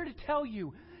so I'm here to tell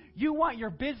you, you want your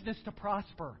business to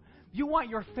prosper. You want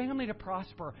your family to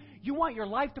prosper. You want your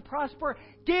life to prosper.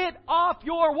 Get off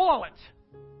your wallet.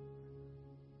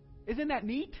 Isn't that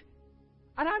neat?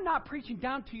 And I'm not preaching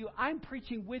down to you. I'm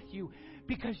preaching with you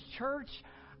because, church,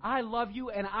 I love you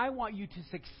and I want you to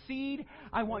succeed.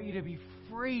 I want you to be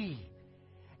free.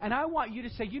 And I want you to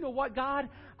say, you know what, God?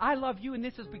 I love you, and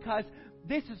this is because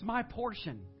this is my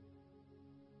portion.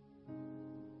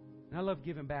 And I love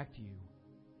giving back to you.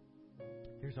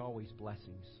 There's always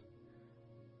blessings.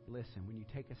 Listen, when you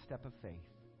take a step of faith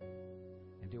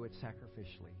and do it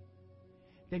sacrificially,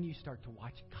 then you start to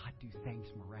watch God do things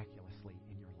miraculously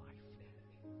in your life.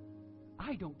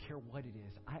 I don't care what it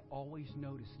is. I always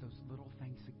notice those little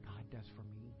things that God does for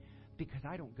me because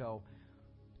I don't go,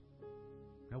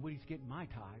 nobody's getting my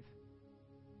tithe.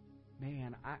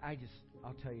 Man,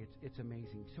 I'll tell you, it's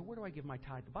amazing. So where do I give my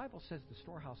tithe? The Bible says the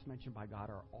storehouse mentioned by God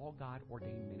are all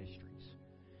God-ordained ministries.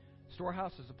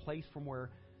 Storehouse is a place from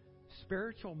where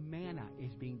spiritual manna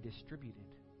is being distributed.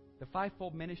 The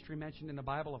fivefold ministry mentioned in the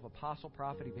Bible of apostle,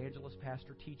 prophet, evangelist,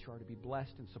 pastor, teacher are to be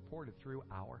blessed and supported through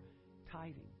our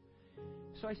tithing.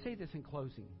 So I say this in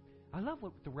closing. I love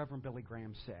what the Reverend Billy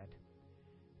Graham said.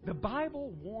 The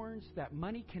Bible warns that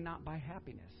money cannot buy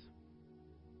happiness.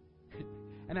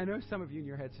 And I know some of you in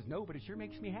your head says, no, but it sure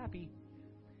makes me happy.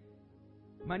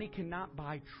 Money cannot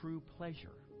buy true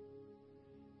pleasure.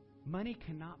 Money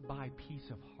cannot buy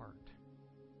peace of heart.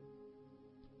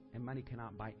 And money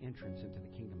cannot buy entrance into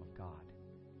the kingdom of God.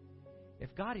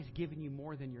 If God has given you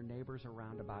more than your neighbors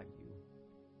around about you,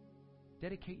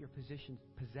 dedicate your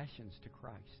possessions to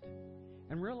Christ.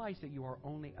 And realize that you are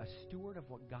only a steward of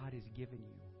what God has given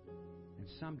you. And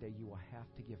someday you will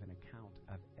have to give an account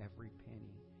of every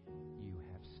penny you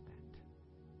have spent.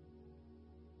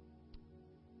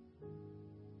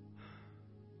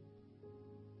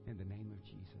 In the name of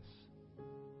Jesus,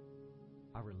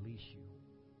 I release you.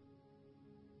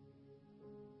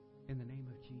 In the name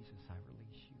of Jesus, I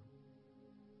release you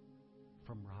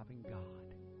from robbing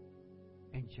God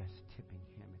and just tipping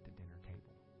Him at the dinner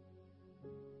table.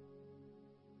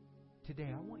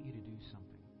 Today, I want you to do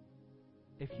something.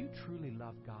 If you truly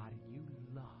love God and you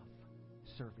love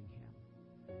serving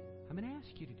Him, I'm going to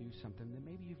ask you to do something that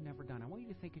maybe you've never done. I want you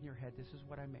to think in your head, this is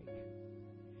what I make.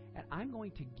 And I'm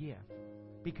going to give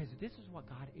because this is what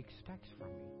God expects from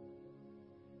me.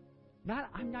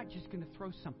 I'm not just going to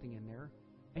throw something in there.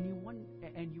 And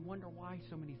you wonder why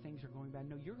so many things are going bad.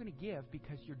 No, you're going to give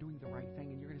because you're doing the right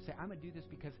thing, and you're going to say, I'm going to do this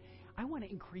because I want to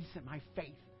increase in my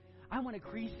faith. I want to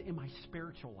increase in my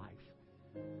spiritual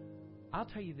life. I'll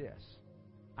tell you this.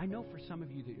 I know for some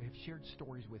of you that have shared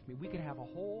stories with me, we could have a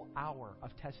whole hour of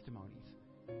testimonies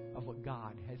of what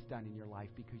God has done in your life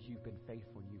because you've been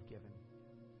faithful and you've given.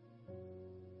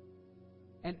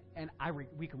 And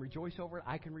we can rejoice over it.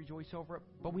 I can rejoice over it.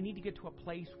 But we need to get to a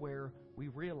place where we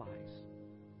realize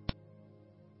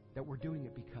that we're doing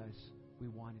it because we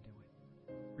want to do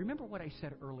it. Remember what I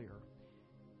said earlier.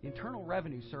 The Internal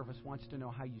Revenue Service wants to know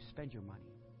how you spend your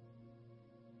money.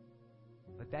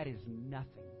 But that is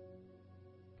nothing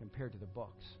compared to the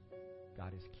books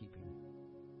God is keeping.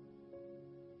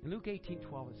 In Luke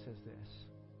 18:12 it says this,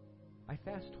 I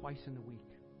fast twice in the week,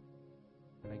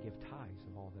 and I give tithes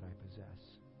of all that I possess.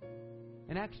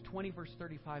 In Acts 20 verse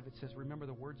 35 it says, remember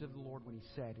the words of the Lord when He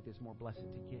said, it is more blessed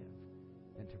to give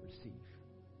than to receive.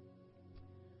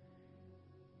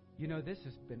 You know, this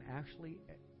has been actually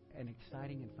an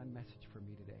exciting and fun message for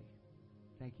me today.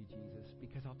 Thank you, Jesus,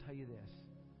 because I'll tell you this.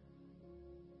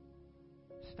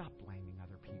 Stop blaming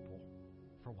other people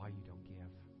for why you don't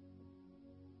give.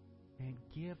 And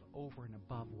give over and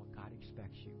above what God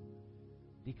expects you.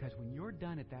 Because when you're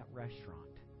done at that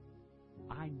restaurant,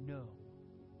 I know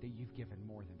that you've given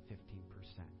more than 15%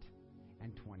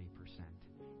 and 20%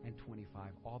 and 25%,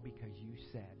 all because you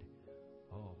said,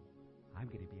 oh, I'm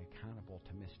going to be accountable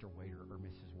to Mr. Waiter or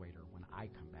Mrs. Waiter when I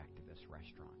come back to this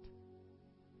restaurant.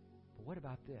 But what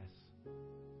about this?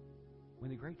 When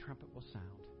the great trumpet will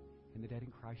sound, and the dead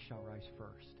in Christ shall rise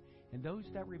first, and those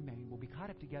that remain will be caught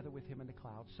up together with Him in the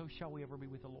clouds, so shall we ever be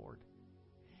with the Lord.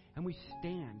 And we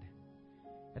stand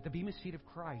at the bema seat of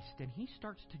Christ, and He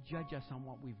starts to judge us on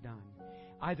what we've done.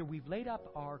 Either we've laid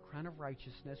up our crown of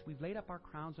righteousness, we've laid up our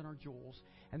crowns and our jewels,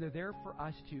 and they're there for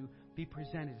us to be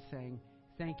presented saying,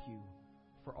 thank you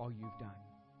for all you've done.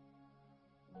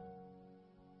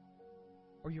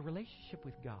 Or your relationship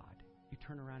with God, you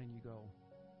turn around and you go,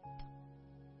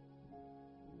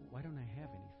 why don't I have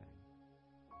anything?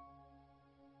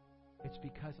 It's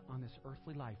because on this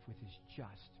earthly life, which is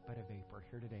just but a vapor,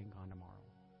 here today and gone tomorrow,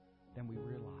 then we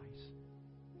realize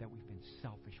that we've been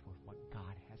selfish with what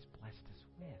God has blessed us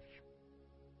with.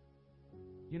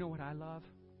 You know what I love?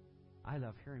 I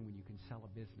love hearing when you can sell a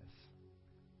business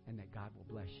and that God will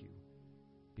bless you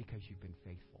because you've been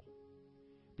faithful.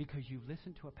 Because you've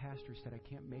listened to a pastor who said, I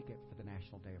can't make it for the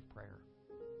National Day of Prayer.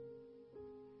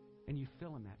 And you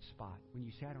fill in that spot when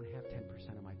you say, I don't have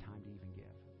 10% of my time to even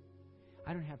give.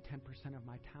 I don't have 10% of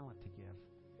my talent to give.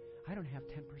 I don't have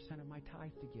 10% of my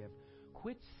tithe to give.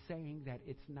 Quit saying that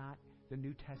it's not the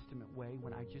New Testament way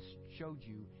when I just showed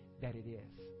you that it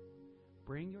is.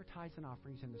 Bring your tithes and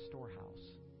offerings in the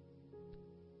storehouse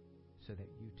so that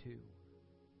you too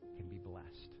can be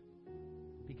blessed.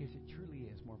 Because it truly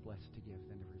is more blessed to give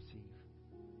than to receive.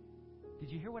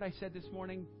 Did you hear what I said this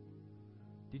morning?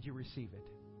 Did you receive it?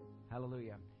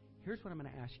 Hallelujah. Here's what I'm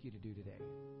going to ask you to do today.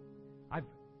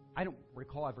 I don't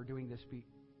recall ever doing this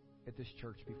at this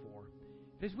church before.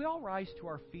 But as we all rise to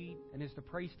our feet and as the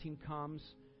praise team comes,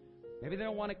 maybe they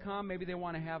don't want to come, maybe they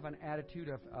want to have an attitude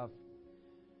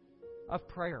of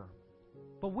prayer.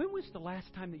 But when was the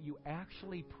last time that you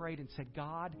actually prayed and said,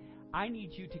 God, I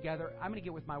need you together. I'm going to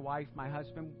get with my wife, my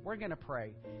husband. We're going to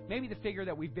pray. Maybe the figure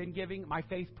that we've been giving, my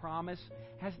faith promise,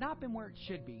 has not been where it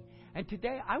should be. And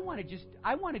today I want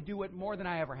to do it more than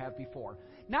I ever have before.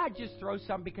 Not just throw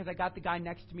something because I got the guy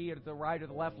next to me or to the right or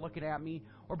the left looking at me,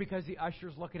 or because the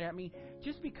usher's looking at me.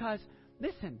 Just because,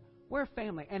 listen, we're a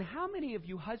family. And how many of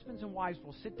you husbands and wives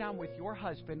will sit down with your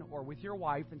husband or with your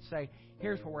wife and say,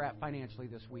 here's where we're at financially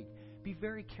this week. Be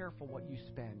very careful what you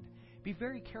spend. Be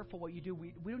very careful what you do.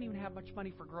 We don't even have much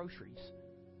money for groceries.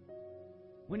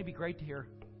 Wouldn't it be great to hear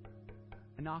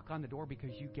a knock on the door because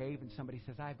you gave and somebody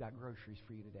says, I've got groceries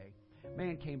for you today. A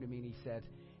man came to me and he said,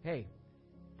 hey,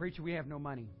 preacher, we have no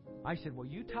money. I said, well,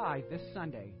 you tithe this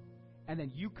Sunday and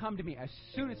then you come to me as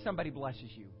soon as somebody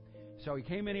blesses you. So he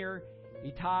came in here,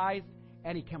 he tithed,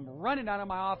 and he came running out of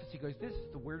my office. He goes, this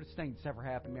is the weirdest thing that's ever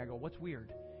happened to me. I go, what's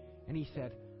weird? And he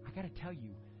said, I got to tell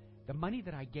you, the money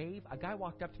that I gave, a guy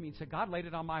walked up to me and said, God laid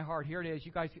it on my heart. Here it is.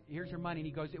 You guys, here's your money. And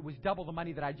he goes, it was double the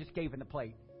money that I just gave in the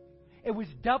plate. It was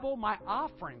double my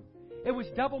offering. It was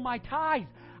double my tithe.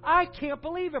 I can't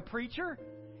believe it, preacher.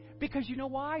 Because you know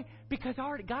why? Because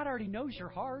God already knows your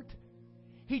heart.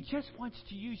 He just wants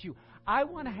to use you. I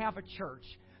want to have a church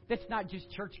that's not just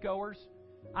churchgoers.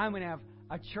 I'm going to have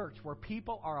a church where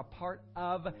people are a part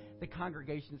of the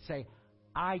congregation and say,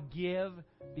 I give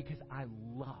because I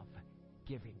love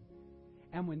giving.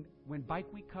 And when Bike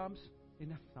Week comes, isn't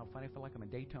that so funny? I feel like I'm in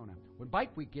Daytona. When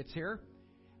Bike Week gets here,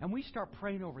 and we start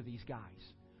praying over these guys,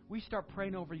 we start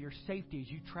praying over your safety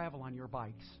as you travel on your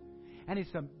bikes. And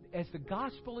as the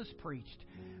gospel is preached,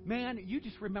 man, you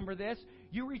just remember this.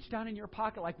 You reach down in your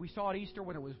pocket like we saw at Easter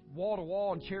when it was wall to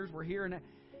wall and chairs were here. And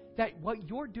that what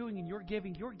you're doing and you're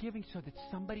giving so that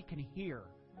somebody can hear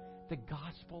the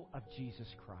gospel of Jesus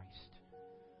Christ.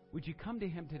 Would you come to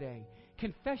Him today?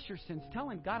 Confess your sins. Tell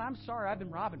Him, God, I'm sorry I've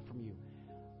been robbing from you.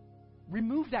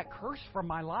 Remove that curse from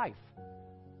my life.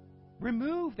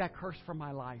 Remove that curse from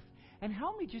my life. And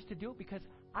help me just to do it because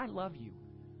I love you.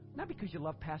 Not because you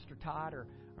love Pastor Todd or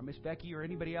Miss Becky or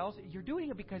anybody else. You're doing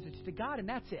it because it's to God and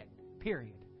that's it.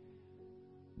 Period.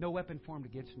 No weapon formed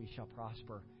against me shall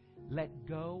prosper. Let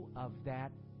go of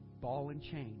that ball and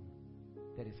chain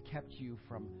that has kept you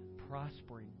from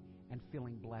prospering and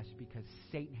feeling blessed because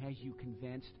Satan has you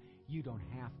convinced you don't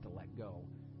have to let go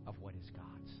of what is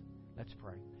God's. Let's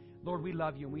pray. Lord, we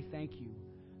love you and we thank you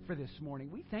for this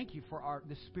morning. We thank you for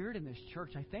the Spirit in this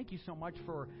church. I thank you so much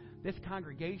for this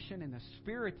congregation and the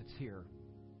Spirit that's here.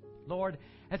 Lord,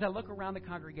 as I look around the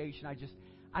congregation,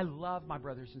 I love my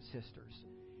brothers and sisters.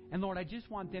 And Lord, I just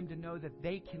want them to know that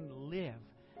they can live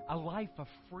a life of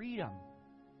freedom.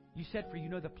 You said, for you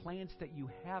know the plans that you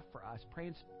have for us,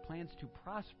 plans to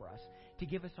prosper us, to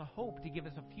give us a hope, to give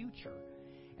us a future.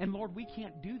 And Lord, we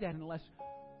can't do that unless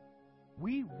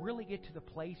we really get to the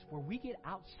place where we get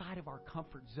outside of our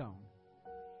comfort zone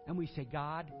and we say,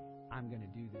 God, I'm going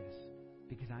to do this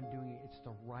because I'm doing it. It's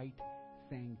the right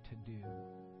thing to do.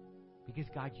 Because,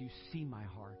 God, you see my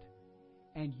heart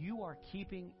and you are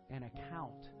keeping an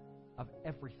account of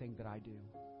everything that I do.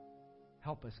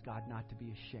 Help us, God, not to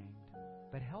be ashamed,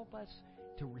 but help us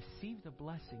to receive the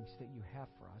blessings that you have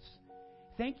for us.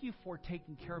 Thank you for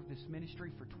taking care of this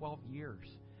ministry for 12 years.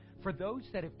 For those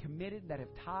that have committed, that have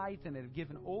tithed, and that have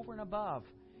given over and above,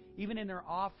 even in their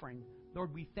offering,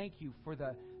 Lord, we thank you for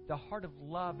the heart of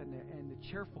love and the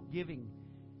cheerful giving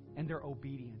and their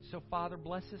obedience. So, Father,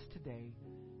 bless us today.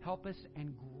 Help us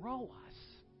and grow us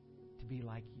to be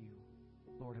like you.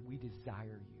 Lord, we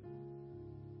desire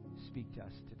you. Speak to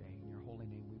us today. In your holy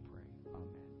name we pray. Amen.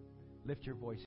 Lift your voice.